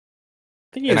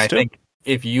 I think he And is I too. think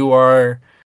if you are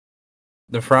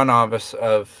the front office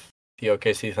of the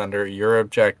OKC Thunder, your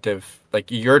objective, like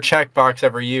your checkbox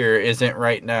every year isn't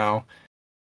right now,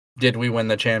 did we win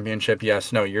the championship?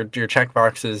 Yes, no. Your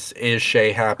checkbox is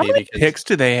Shea How happy many because picks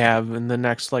do they have in the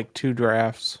next like 2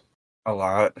 drafts? a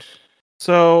lot.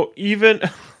 So even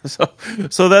so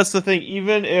that's the thing.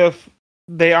 Even if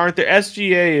they aren't there,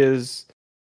 SGA is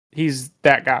he's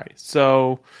that guy.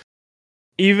 So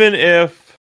even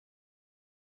if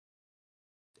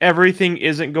everything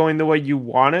isn't going the way you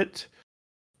want it,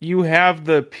 you have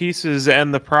the pieces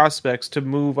and the prospects to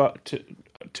move up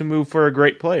to move for a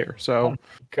great player. So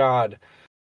God.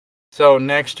 So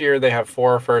next year they have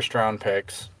 4 first round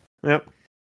picks. yep.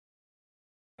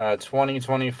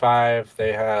 2025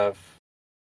 they have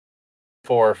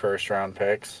 4 first round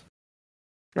picks.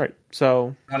 Right.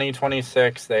 So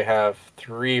 2026 they have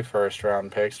 3 first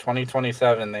round picks.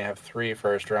 2027 they have 3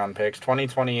 first round picks.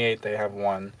 2028 they have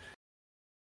 1.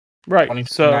 right. 2029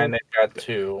 So they've got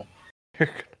 2.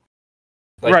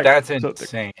 Like right. that's So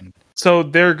insane. so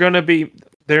they're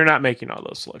not making all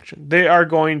those selections. They are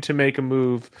going to make a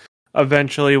move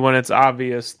eventually when it's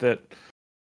obvious that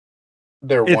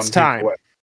They're it's one pick time. away.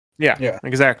 Yeah, Yeah.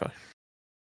 exactly.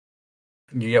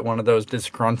 You get one of those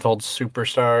disgruntled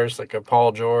superstars like a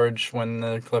Paul George when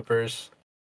the Clippers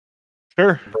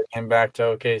Sure. bring him back to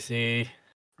OKC.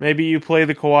 Maybe you play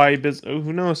the Kawhi business.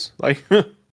 Who knows? Like,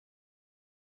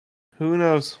 who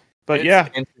knows? But It's yeah.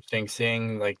 interesting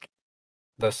seeing like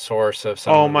the source of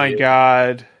some Oh of my the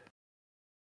God.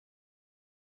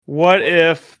 What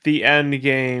if the end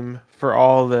game for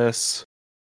all this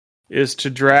is to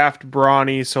draft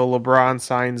Bronny so LeBron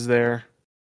signs there,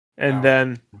 and No.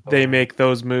 then they make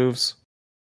those moves?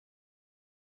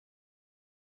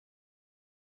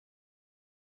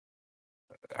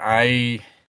 I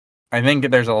think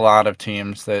there's a lot of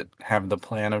teams that have the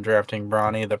plan of drafting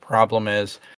Bronny. The problem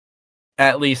is,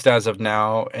 at least as of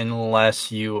now,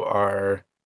 unless you are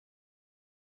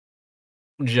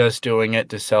just doing it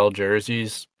to sell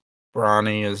jerseys,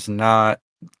 Bronny is not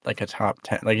like a top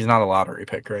 10. Like he's not a lottery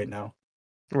pick right now.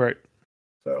 Right.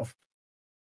 So,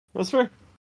 That's fair.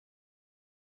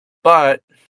 but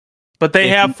But they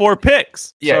if have you, 4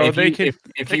 picks, yeah, so if they you can.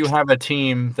 if you have a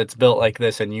team that's built like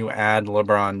this and you add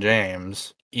LeBron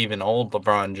James, even old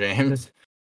LeBron James,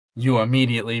 you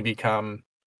immediately become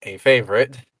a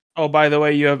favorite. Oh, by the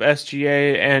way, you have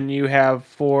SGA and you have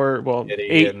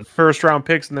 8 And first round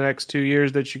picks in the next 2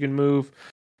 years that you can move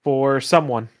for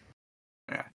someone.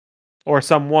 Yeah. Or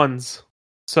someone's.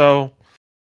 So,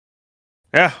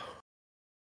 yeah.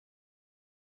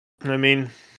 I mean,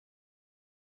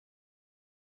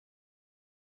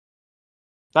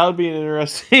 that would be an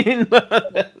interesting,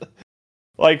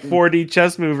 like 4D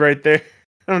chess move right there.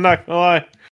 I'm not gonna lie,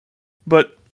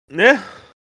 but yeah.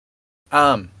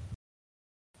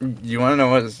 You want to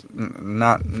know what's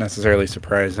not necessarily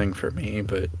surprising for me,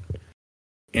 but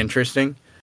interesting?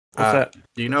 What's that?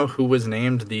 Do you know who was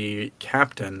named the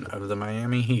captain of the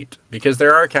Miami Heat? Because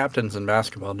there are captains in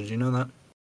basketball. Did you know that?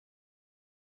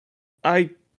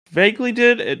 I vaguely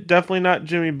did. It definitely not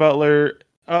Jimmy Butler.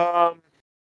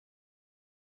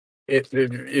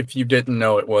 If you didn't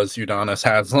know, it was Udonis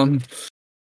Haslem.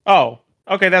 Oh,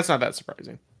 okay. That's not that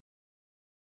surprising.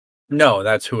 No,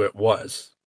 that's who it was.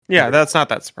 Yeah, that's not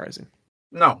that surprising.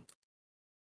 No.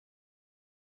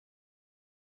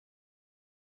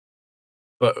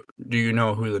 But do you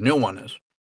know who the new one is?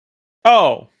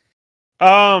 Oh,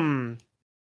 Bam.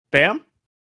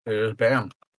 It is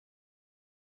Bam.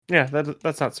 Yeah,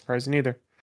 that's not surprising either.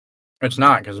 It's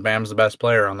not, because Bam's the best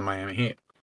player on the Miami Heat.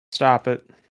 Stop it.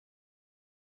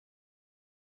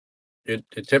 It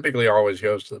typically always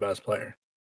goes to the best player,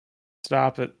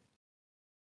 Stop it.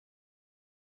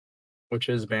 which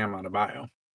is Bam Adebayo.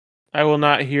 I will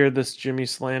not hear this Jimmy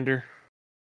slander.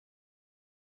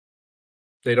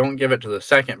 They don't give it to the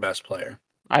second best player.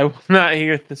 I will not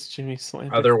hear this Jimmy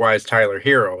slander. Otherwise, Tyler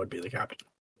Hero would be the captain.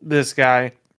 This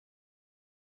guy.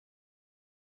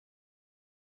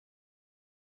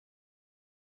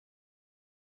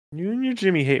 You and your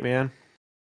Jimmy hate, man.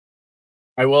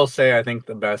 I will say, I think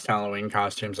the best Halloween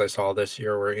costumes I saw this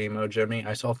year were Emo Jimmy.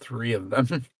 I saw 3 of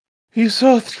them. You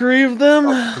saw 3 of them?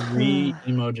 3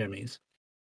 Emo Jimmies.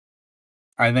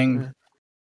 I think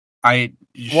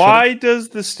Why does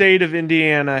the state of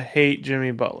Indiana hate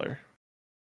Jimmy Butler?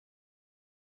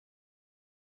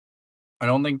 I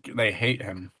don't think they hate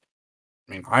him.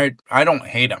 I mean, I don't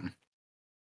hate him.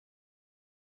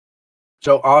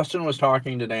 So Austin was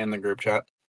talking today in the group chat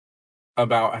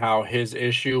about how his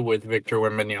issue with Victor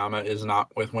Wembanyama is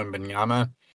not with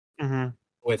Wembanyama,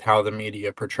 with how the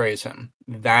media portrays him.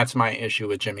 That's my issue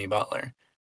with Jimmy Butler.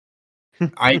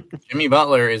 Jimmy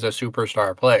Butler is a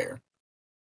superstar player.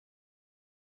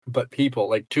 But people,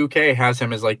 like 2K has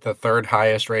him as like the third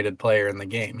highest rated player in the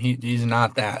game. He's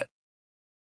not that.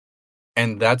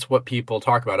 And that's what people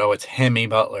talk about. Oh, it's Jimmy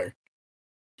Butler.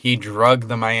 He drugged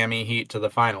the Miami Heat to the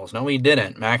finals. No, he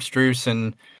didn't. Max Strus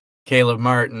and Caleb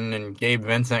Martin and Gabe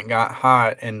Vincent got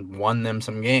hot and won them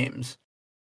some games.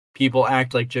 People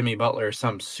act like Jimmy Butler is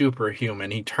some superhuman.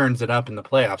 He turns it up in the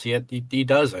playoffs. He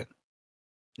doesn't.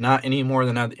 Not any more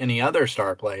than any other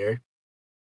star player.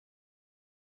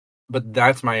 But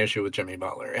that's my issue with Jimmy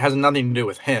Butler. It has nothing to do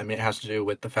with him. It has to do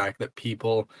with the fact that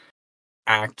people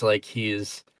act like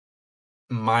he's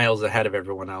miles ahead of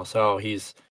everyone else. Oh,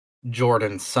 he's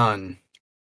Jordan's son.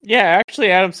 Yeah,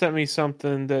 actually, Adam sent me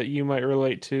something that you might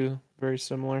relate to. Very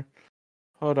similar.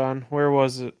 Hold on. Where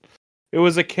was it? It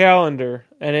was a calendar,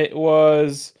 and it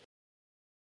was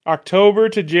October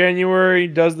to January.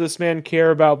 Does this man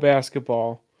care about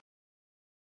basketball?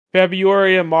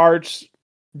 February and March,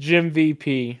 Jim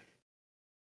VP.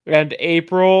 And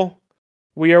April,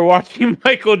 we are watching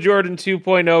Michael Jordan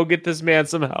 2.0. Get this man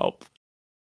some help.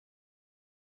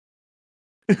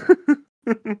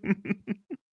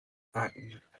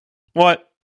 What?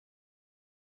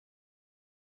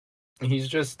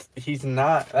 He's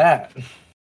not that.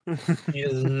 He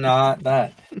is not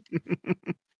that.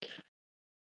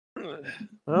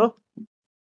 Well,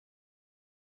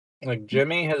 like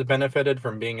Jimmy has benefited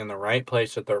from being in the right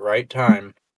place at the right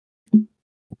time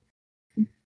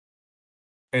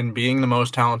and being the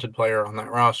most talented player on that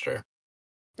roster.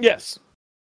 yes.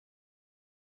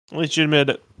 At least you admit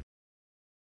it.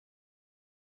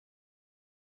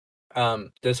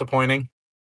 Disappointing.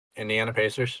 Indiana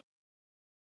Pacers.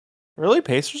 Really?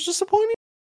 Pacers disappointing?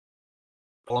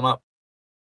 Pull them up.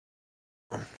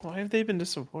 Why have they been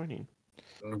disappointing?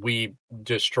 We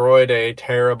destroyed a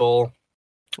terrible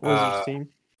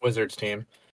Wizards team.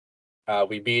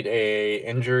 We beat a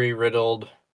injury-riddled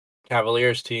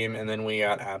Cavaliers team, and then we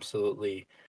got absolutely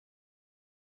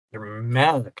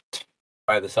smacked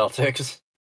by the Celtics.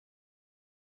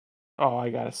 Oh, I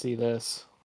gotta see this.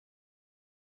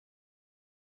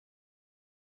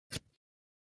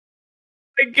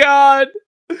 My God,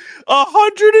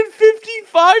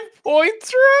 155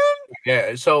 points, Ren?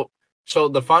 Yeah. So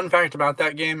the fun fact about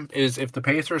that game is if the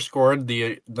Pacers scored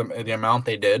the amount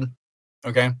they did,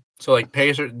 okay. So like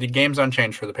Pacers, the game's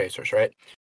unchanged for the Pacers, right?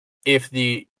 If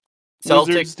the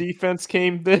Wizards defense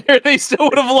came there, they still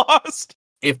would have lost.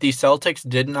 If the Celtics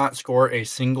did not score a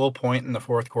single point in the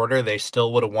fourth quarter, they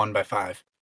still would have won by 5.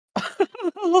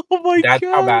 Oh my God! That's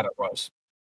how bad it was.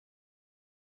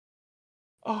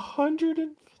 100.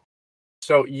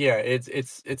 So yeah,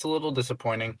 it's a little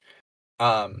disappointing.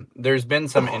 There's been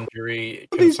some injury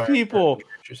concerns. These people,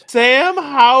 Sam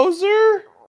Hauser,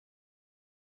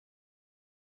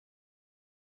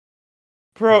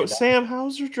 bro. Sam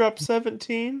Hauser dropped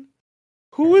 17.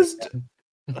 Who is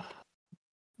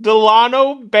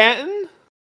Delano Banton?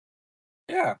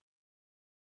 Yeah.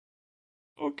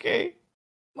 Okay.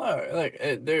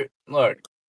 Look.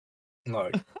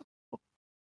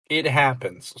 It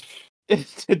happens.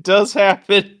 It does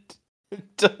happen.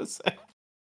 It does happen.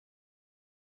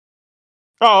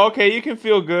 Oh, okay. You can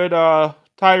feel good.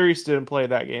 Tyrese didn't play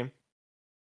that game.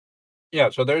 Yeah,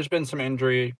 so there's been some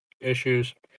injury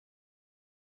issues.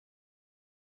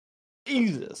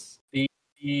 Jesus.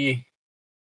 The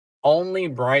only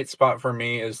bright spot for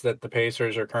me is that the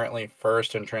Pacers are currently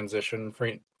first in transition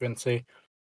frequency.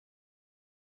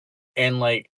 And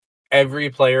like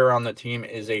every player on the team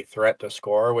is a threat to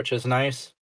score, which is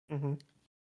nice. Mm-hmm.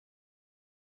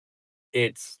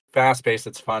 It's fast-paced,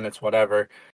 it's fun, it's whatever.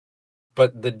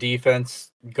 But the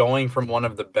defense going from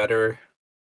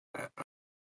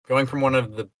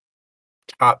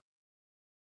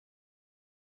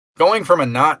a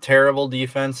not terrible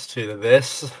defense to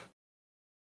this,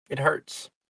 it hurts.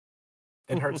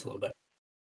 It hurts a little bit.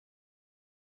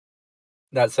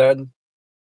 That said,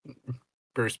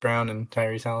 Bruce Brown and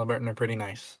Tyrese Halliburton are pretty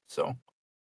nice, so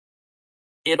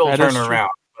it'll turn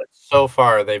around. But so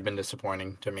far, they've been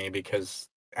disappointing to me because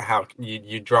how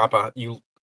you drop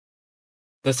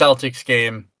the Celtics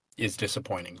game is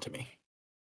disappointing to me.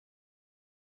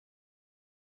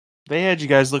 They had you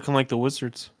guys looking like the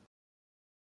Wizards.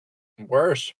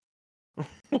 Worse.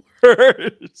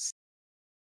 Worse.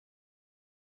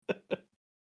 That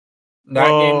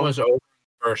game was over in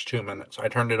the first 2 minutes. I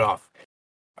turned it off.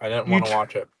 I didn't want to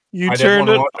watch it. You turned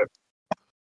it.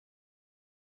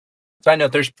 Side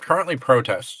note, there's currently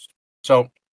protests. So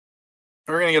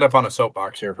we're going to get up on a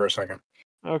soapbox here for a second.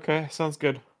 Okay, sounds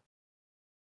good.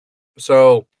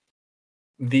 So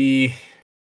I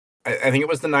think it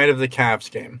was the night of the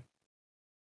Cavs game.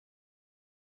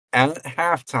 At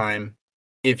halftime,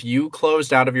 if you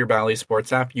closed out of your Bally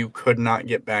Sports app, you could not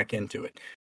get back into it.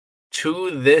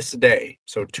 To this day,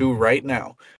 so to right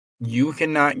now, you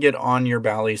cannot get on your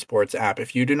Bally Sports app.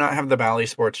 If you do not have the Bally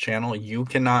Sports channel, you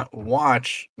cannot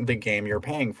watch the game you're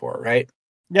paying for, right?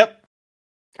 Yep.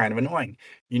 Kind of annoying.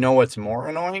 You know what's more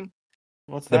annoying?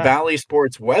 What's The that? Bally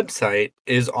Sports website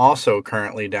is also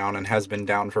currently down and has been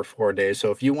down for 4 days.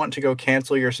 So if you want to go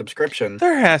cancel your subscription,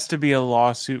 There has to be a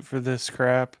lawsuit for this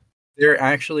crap. there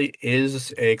actually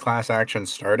is a class action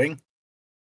starting.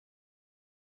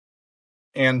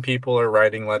 And people are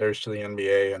writing letters to the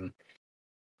NBA, and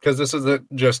because this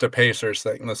isn't just a Pacers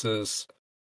thing, this is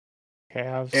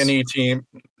Cavs. any team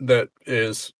that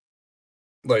is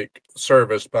like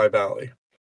serviced by Valley.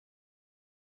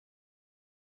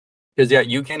 Because yeah,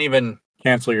 you can't even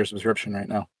cancel your subscription right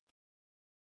now.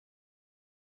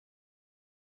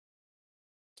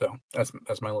 So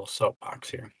that's my little soapbox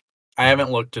here. I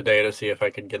haven't looked today to see if I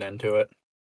could get into it,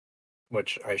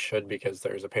 which I should because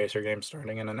there's a Pacer game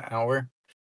starting in an hour.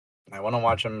 And I want to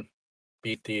watch them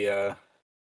beat the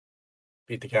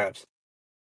Cavs.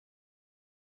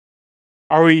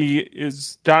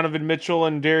 Is Donovan Mitchell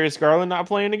and Darius Garland not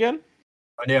playing again?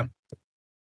 Idea?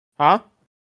 Huh?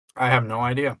 I have no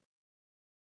idea.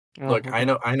 Oh, Look, okay.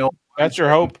 I know. That's your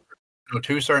hope. I know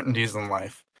two certainties in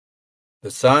life.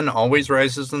 The sun always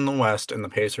rises in the west, and the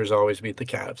Pacers always beat the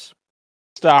Cavs.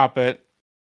 Stop it.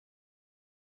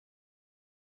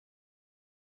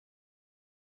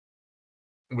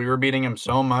 We were beating him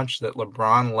so much that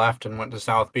LeBron left and went to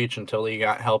South Beach until he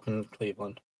got help in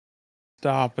Cleveland.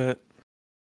 Stop it.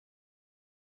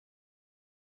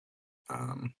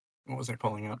 What was I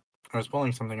pulling up? I was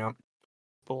pulling something up.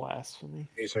 Blasphemy.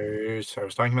 Pacers. I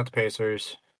was talking about the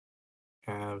Pacers.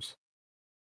 Cavs.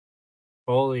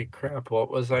 Holy crap!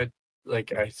 What was I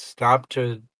like? I stopped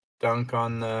to dunk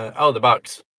on the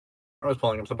Bucks. I was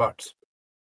pulling up the Bucks.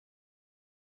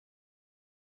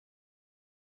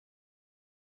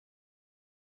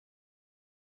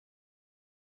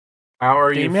 How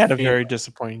are you Dame had a feeling? very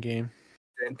disappointing game.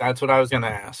 That's what I was going to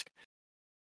ask.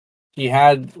 He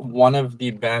had one of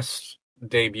the best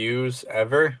debuts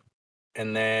ever,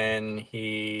 and then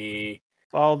he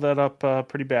Followed that up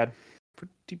pretty bad.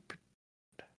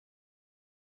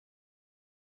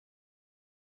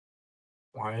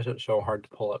 Why is it so hard to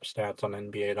pull up stats on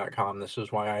NBA.com? This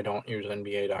is why I don't use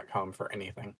NBA.com for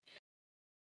anything.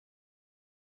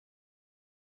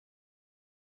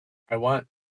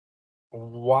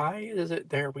 Why is it?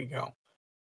 There we go.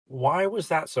 Why was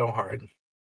that so hard?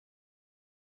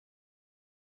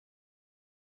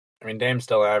 I mean, Dame's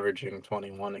still averaging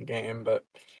 21 a game, but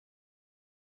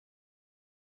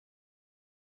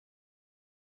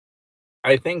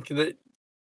I think that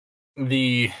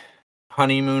the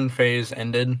honeymoon phase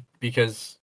ended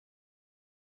because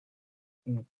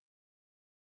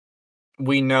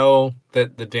we know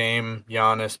that the Dame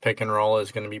Giannis pick and roll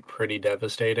is going to be pretty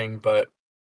devastating, but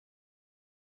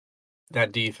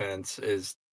that defense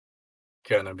is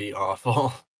going to be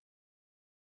awful.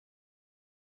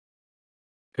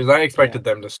 Because I expected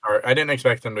them to start. I didn't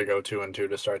expect them to go 2-2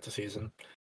 to start the season.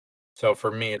 So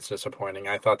for me, it's disappointing.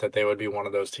 I thought that they would be one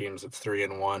of those teams that's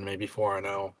 3-1, maybe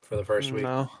 4-0 for the first week.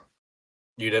 No.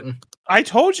 You didn't? I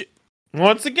told you.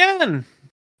 Once again,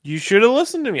 you should have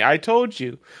listened to me. I told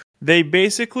you. They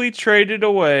basically traded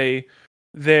away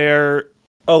their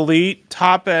elite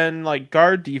top end like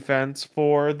guard defense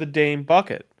for the Dame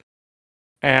bucket.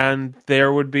 And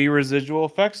there would be residual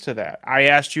effects to that. I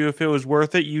asked you if it was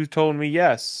worth it. You told me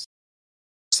yes.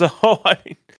 So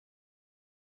I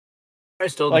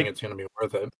still think it's going to be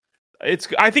worth it.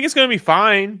 I think it's going to be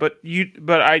fine, but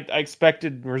I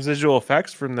expected residual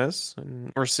effects from this,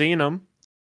 and we're seeing them.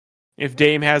 If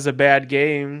Dame has a bad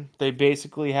game, they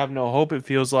basically have no hope. It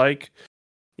feels like,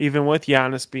 even with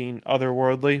Giannis being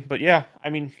otherworldly. But yeah, I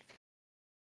mean,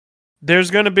 there's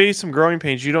going to be some growing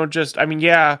pains. You don't just, I mean,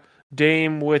 yeah,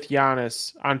 Dame with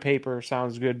Giannis on paper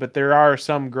sounds good, but there are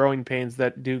some growing pains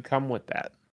that do come with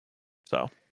that. So,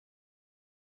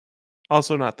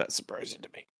 also not that surprising to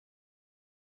me.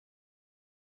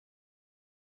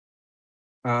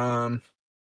 So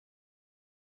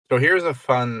here's a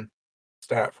fun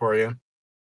stat for you.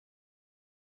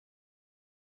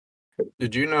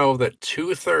 Did you know that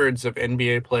 2/3 of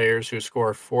NBA players who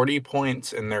score 40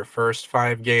 points in their first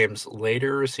 5 games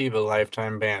later receive a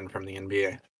lifetime ban from the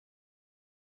NBA?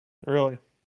 Really?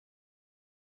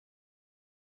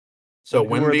 So And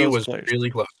who are Wemby those was players? really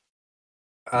close.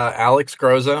 Alex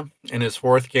Groza, in his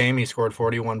fourth game, he scored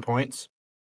 41 points.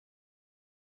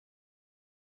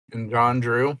 And John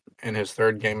Drew, in his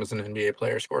third game as an NBA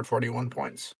player, scored 41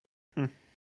 points. Hmm.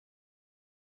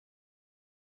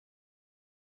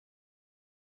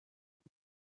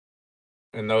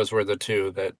 And those were the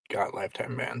two that got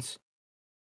lifetime bans.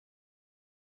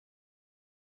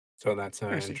 So that's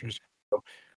interesting. So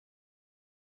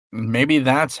maybe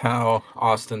that's how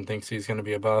Austin thinks he's going to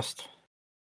be a bust.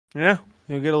 Yeah,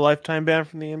 you'll get a lifetime ban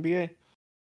from the NBA.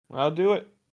 I'll do it.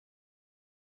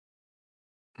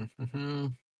 Mm-hmm.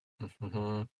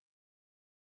 Mm-hmm.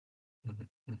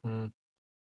 Mm-hmm.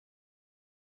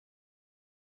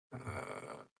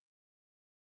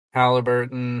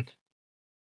 Halliburton.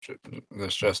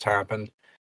 This just happened.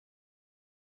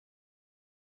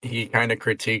 He kind of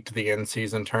critiqued the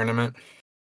in-season tournament.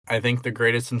 I think the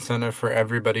greatest incentive for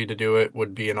everybody to do it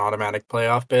would be an automatic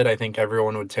playoff bid. I think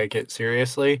everyone would take it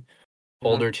seriously.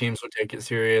 Older teams would take it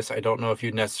serious. I don't know if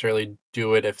you'd necessarily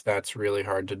do it if that's really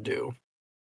hard to do.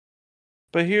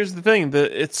 But here's the thing: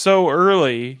 it's so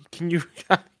early. Can you?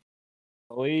 I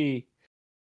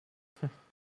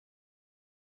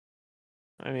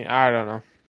mean, I don't know.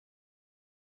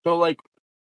 So, like,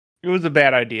 It was a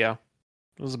bad idea.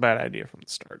 It was a bad idea from the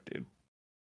start, dude.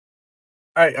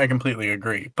 I completely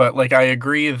agree. But, like, I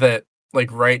agree that,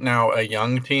 like, right now, a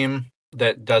young team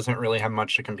that doesn't really have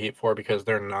much to compete for because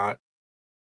they're not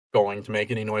going to make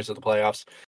any noise at the playoffs,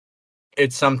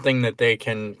 it's something that they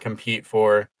can compete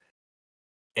for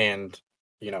and,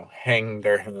 hang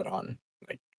their head on.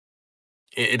 Like,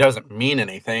 it doesn't mean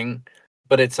anything,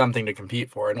 but it's something to compete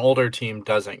for. An older team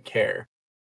doesn't care.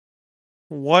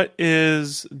 What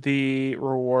is the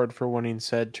reward for winning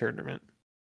said tournament?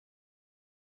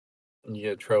 You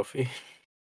get a trophy.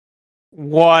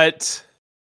 What?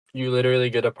 You literally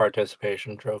get a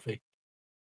participation trophy.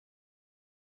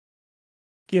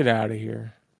 Get out of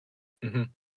here. Mm-hmm.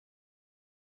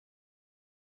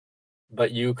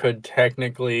 But you could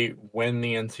technically win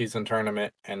the in-season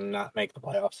tournament and not make the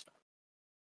playoffs.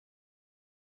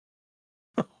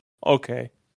 Okay.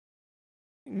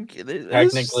 This is a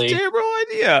Technically, terrible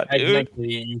idea, dude.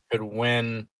 you could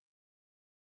win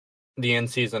the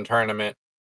in-season tournament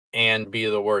and be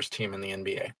the worst team in the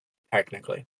NBA.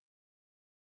 Technically,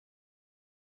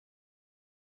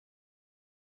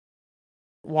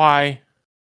 Why?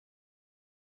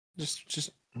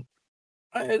 Just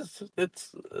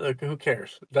it's who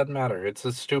cares? It doesn't matter. It's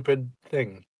a stupid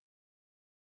thing.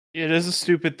 it is a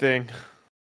stupid thing.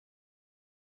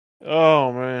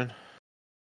 Oh man.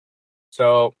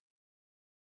 So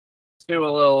let's do a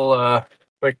little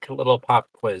quick little pop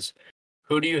quiz.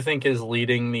 Who do you think is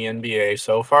leading the NBA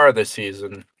so far this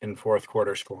season in fourth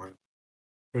quarter scoring?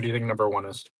 Who do you think number one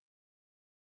is?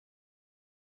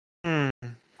 Hmm.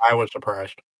 I was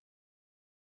surprised.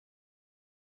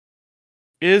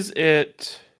 Is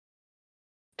it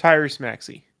Tyrese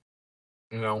Maxey?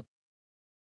 No,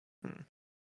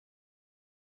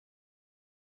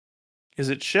 Is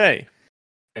it Shea?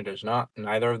 it is not.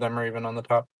 Neither of them are even on the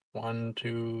top. 1,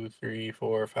 2, 3,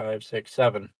 4, 5, 6,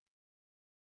 7.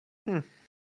 Hmm.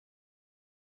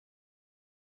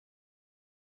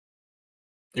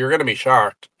 You're gonna be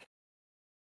shocked.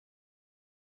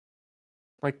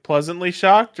 Like pleasantly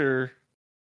shocked or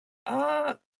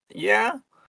Yeah.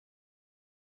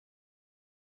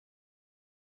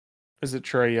 is it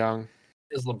Trae Young?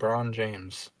 Is LeBron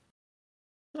James.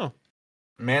 Oh,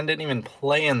 Man didn't even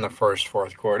play in the fourth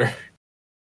quarter.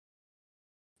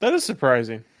 that is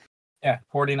surprising. Yeah,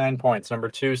 49 points. Number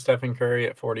 2, Stephen Curry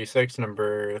at 46.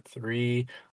 Number 3,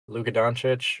 Luka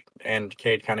Doncic and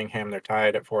Cade Cunningham. They're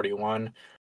tied at 41.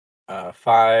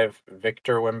 5,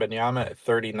 Victor Wembanyama at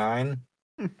 39.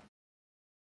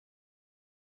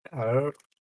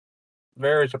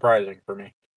 Very surprising for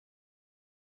me.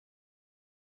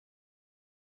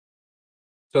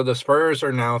 So the Spurs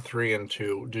are now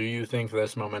 3-2. Do you think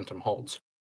this momentum holds?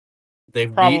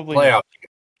 They've Probably not.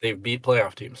 They've beat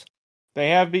playoff teams. They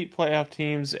have beat playoff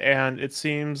teams, and it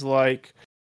seems like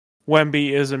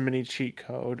Wemby is a mini cheat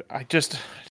code.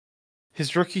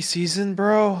 His rookie season,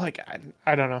 bro. Like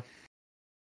I don't know.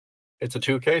 It's a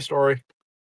 2K story.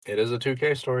 It is a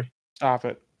 2K story. Stop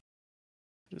it.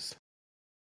 Just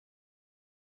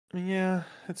yeah,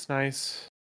 it's nice.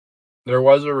 There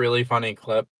was a really funny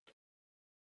clip,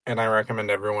 and I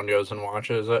recommend everyone goes and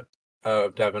watches it,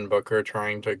 of Devin Booker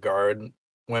trying to guard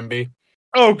Wemby.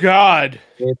 Oh God.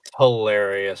 It's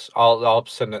hilarious. I'll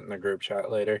send it in the group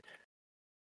chat later.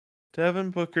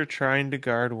 Devin Booker trying to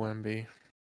guard Wemby.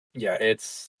 Yeah,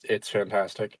 it's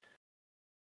fantastic.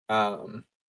 Um,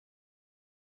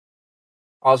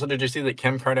 Also, did you see that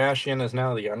Kim Kardashian is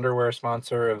now the underwear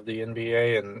sponsor of the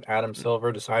NBA, and Adam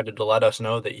Silver decided to let us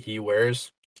know that he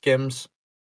wears Kim's?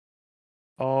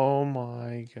 Oh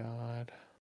my god.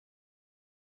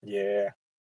 Yeah.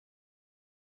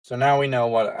 So now we know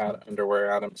what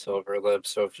underwear Adam Silver lives.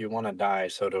 So if you want to die,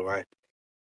 so do I.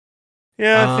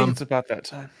 Yeah, I think it's about that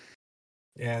time.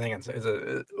 Yeah, I think it's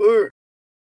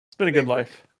been a good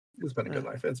life. It's been a good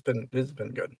life. It's been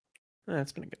good. Yeah,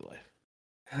 it's been a good life.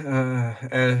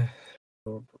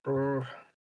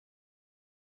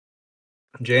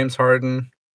 James Harden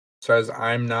says,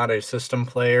 "I'm not a system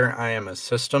player. I am a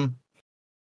system."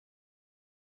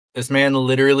 This man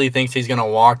literally thinks he's gonna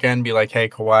walk in and be like, "Hey,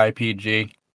 Kawhi,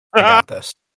 PG, I got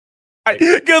this." Like,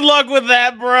 good luck with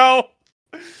that, bro.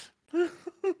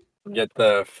 get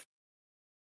the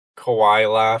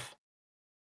Kawhi laugh.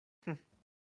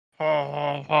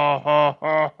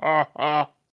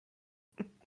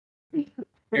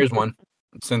 Here's one.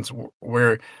 Since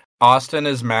Austin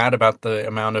is mad about the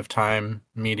amount of time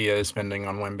media is spending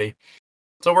on Wemby.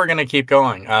 So we're going to keep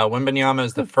going. Wembanyama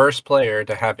is the first player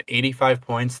to have 85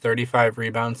 points, 35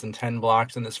 rebounds, and 10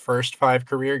 blocks in his first 5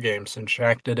 career games since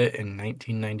Shaq did it in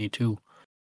 1992.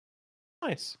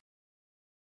 Nice.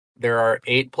 There are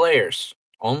 8 players,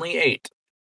 only 8,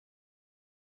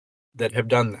 that have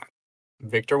done that.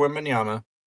 Victor Wembanyama,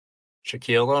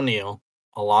 Shaquille O'Neal,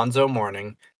 Alonzo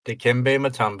Mourning, Dikembe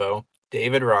Mutombo,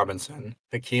 David Robinson,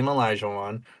 Hakeem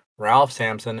Olajuwon, Ralph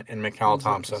Sampson, and Mikal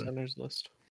Thompson. Centers list.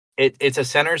 It's a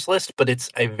centers list, but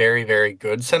it's a very, very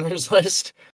good centers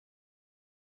list.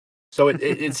 So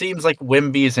it seems like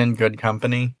Wemby's in good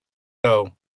company.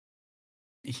 So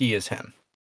he is him.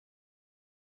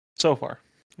 So far,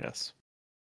 yes.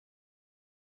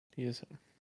 He is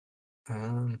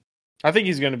him. I think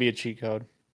he's going to be a cheat code,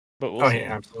 but we'll see. He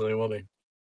absolutely will be.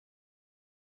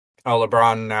 Oh,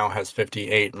 LeBron now has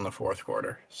 58 in the fourth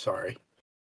quarter. Sorry.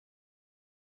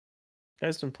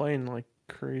 Guy's been playing like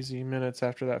crazy minutes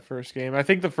after that first game. I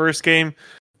think the first game,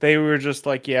 they were just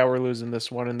like, yeah, we're losing this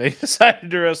one. And they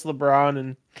decided to rest LeBron.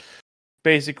 And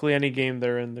basically any game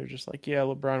they're in, they're just like, yeah,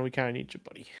 LeBron, we kind of need you,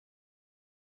 buddy.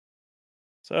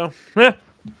 So,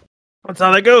 that's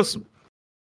how that goes.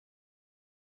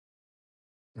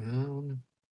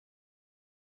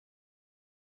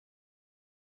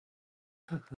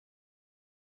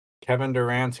 Kevin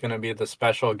Durant's going to be the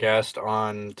special guest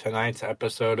on tonight's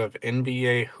episode of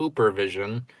NBA Hooper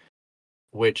Vision,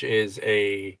 which is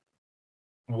a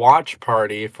watch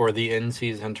party for the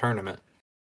in-season tournament.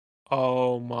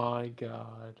 Oh my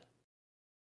god.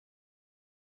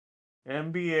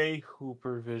 NBA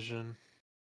Hooper Vision.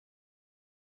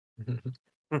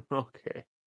 Okay.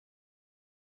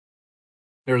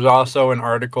 There's also an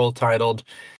article titled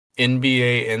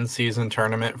NBA in-season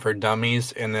tournament for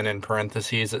dummies, and then in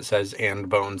parentheses it says, and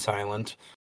Bone Silent.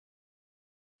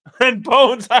 And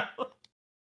Bone Silent.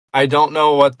 I don't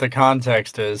know what the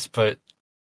context is, but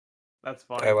that's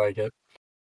fine. I like it.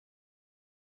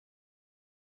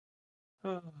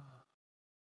 You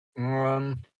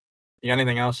got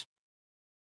anything else?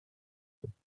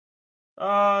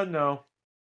 No.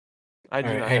 I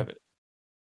do not have it.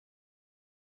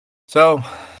 So,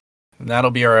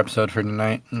 that'll be our episode for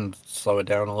tonight, and slow it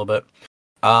down a little bit.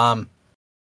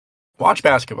 Watch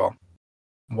basketball.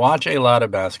 Watch a lot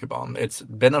of basketball. It's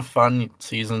been a fun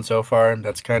season so far.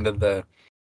 That's kind of the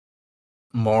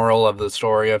moral of the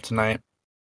story of tonight.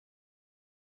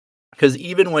 Because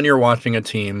even when you're watching a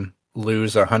team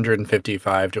lose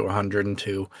 155 to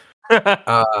 102,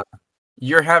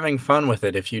 you're having fun with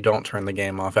it if you don't turn the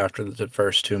game off after the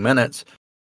first 2 minutes.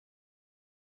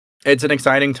 It's an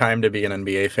exciting time to be an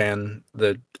NBA fan.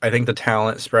 I think the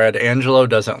talent spread. Angelo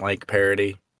doesn't like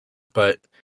parity, but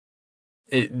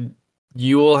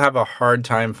you will have a hard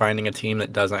time finding a team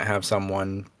that doesn't have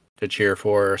someone to cheer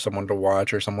for, or someone to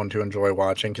watch, or someone to enjoy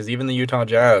watching. Because even the Utah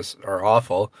Jazz are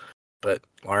awful, but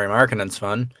Lauri Markkanen's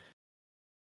fun.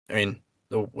 I mean,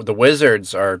 the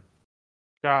Wizards are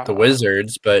the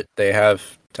Wizards, but they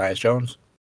have Tyus Jones.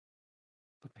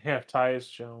 They have Tyus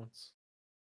Jones.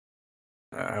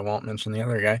 I won't mention the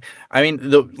other guy. I mean,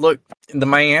 the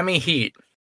Miami Heat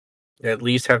at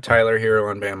least have Tyler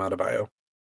Hero and Bam Adebayo.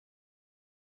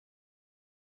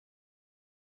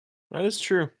 That is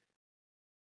true.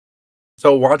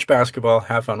 So watch basketball,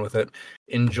 have fun with it,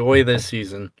 enjoy this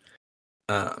season.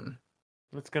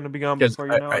 It's going to be gone before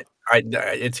you know it.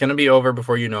 It's going to be over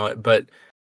before you know it, but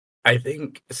I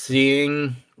think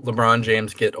seeing LeBron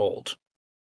James get old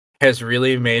has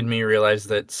really made me realize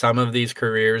that some of these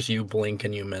careers you blink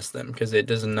and you miss them, because it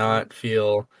does not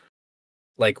feel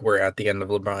like we're at the end of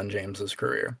LeBron James's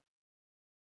career.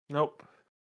 Nope.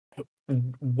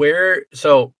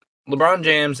 So LeBron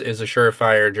James is a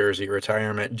surefire jersey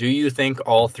retirement. Do you think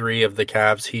all three of the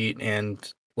Cavs, Heat,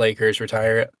 and Lakers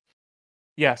retire it?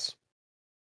 Yes.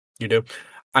 You do?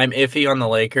 I'm iffy on the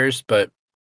Lakers, but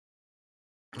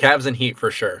Cavs and Heat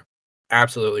for sure.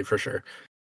 Absolutely for sure.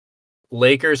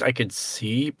 Lakers I could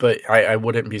see, but I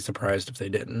wouldn't be surprised if they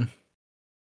didn't.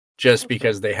 Just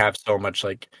because they have so much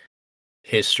like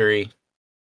history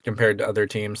compared to other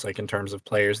teams, like in terms of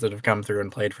players that have come through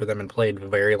and played for them and played a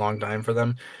very long time for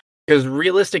them. Because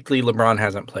realistically, LeBron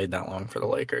hasn't played that long for the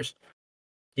Lakers.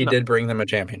 He did bring them a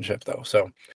championship, though,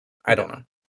 so I don't know.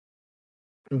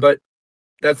 But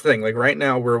that's the thing. Like right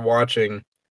now, we're watching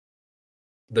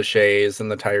the Shays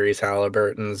and the Tyrese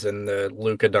Halliburtons and the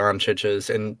Luka Doncic's,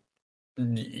 and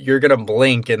you're gonna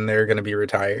blink and they're gonna be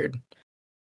retired.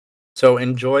 So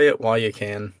enjoy it while you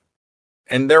can.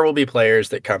 And there will be players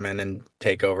that come in and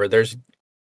take over. There's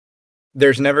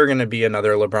never going to be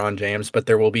another LeBron James, but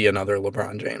there will be another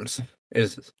LeBron James.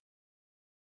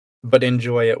 But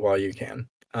enjoy it while you can.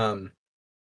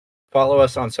 Follow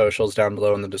us on socials down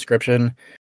below in the description.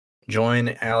 Join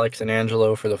Alex and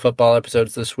Angelo for the football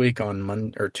episodes this week on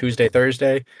Monday or Tuesday,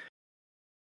 Thursday.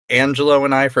 Angelo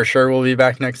and I for sure will be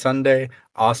back next Sunday.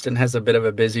 Austin has a bit of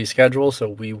a busy schedule, so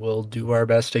we will do our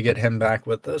best to get him back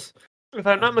with us. If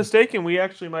I'm not mistaken, we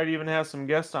actually might even have some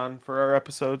guests on for our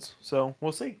episodes, so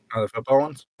we'll see. The football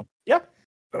ones? Yep.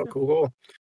 Oh, cool.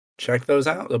 Check those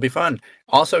out. They'll be fun.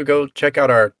 Also, go check out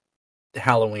our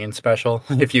Halloween special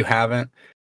if you haven't.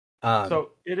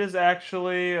 So it is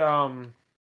actually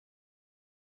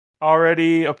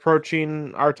already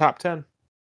approaching our top 10.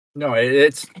 No,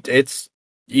 it's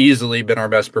easily been our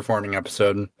best performing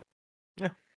episode. Yeah.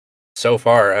 So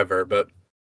far ever, but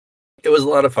it was a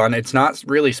lot of fun. It's not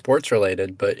really sports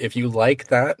related, but if you like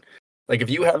that, like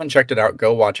if you haven't checked it out,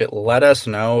 go watch it. Let us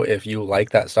know if you like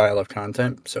that style of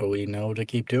content so we know to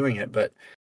keep doing it. But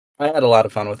I had a lot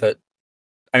of fun with it.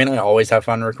 I mean, I always have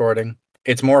fun recording.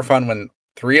 It's more fun when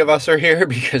three of us are here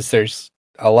because there's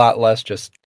a lot less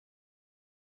just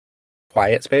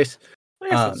quiet space. I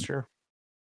guess that's true.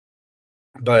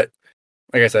 But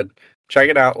like I said, check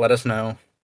it out. Let us know.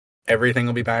 Everything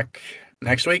will be back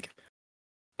next week.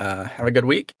 Have a good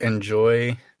week.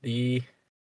 Enjoy the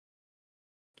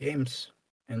games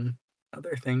and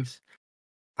other things.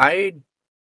 I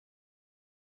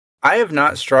have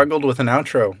not struggled with an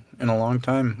outro in a long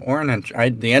time, or an intro.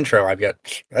 The intro I've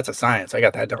got, that's a science. I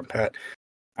got that down pat.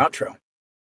 Outro.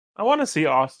 I want to see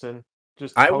Austin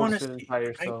just host an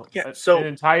entire show. An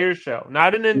entire show,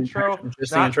 not an intro,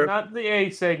 just the intro, not the A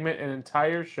segment, an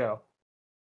entire show.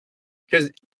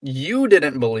 Because you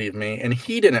didn't believe me, and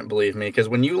he didn't believe me, because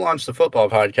when you launched the football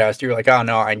podcast, you were like, oh,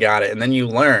 no, I got it. And then you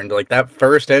learned, like, that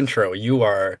first intro, you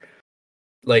are,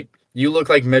 like, you look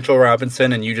like Mitchell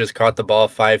Robinson, and you just caught the ball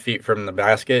 5 feet from the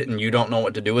basket, and you don't know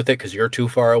what to do with it because you're too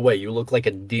far away. You look like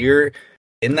a deer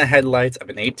in the headlights of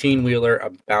an 18-wheeler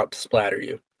about to splatter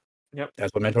you. Yep.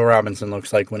 That's what Mitchell Robinson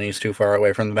looks like when he's too far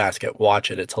away from the basket. Watch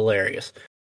it. It's hilarious.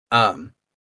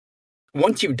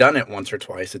 Once you've done it once or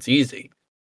twice, it's easy.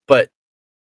 But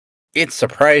it's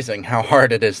surprising how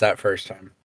hard it is that first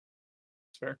time.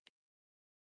 Sure.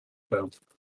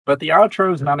 But the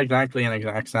outro is not exactly an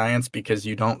exact science because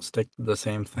you don't stick to the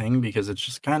same thing because it's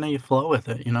just kind of you flow with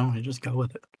it, you know? You just go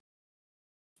with it.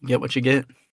 You get what you get.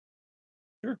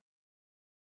 Sure.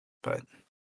 But,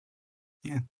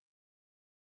 yeah.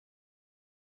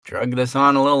 Drug this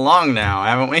on a little long now,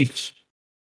 haven't we?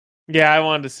 Yeah, I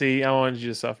wanted you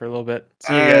to suffer a little bit.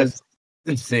 See you guys.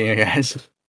 See you guys.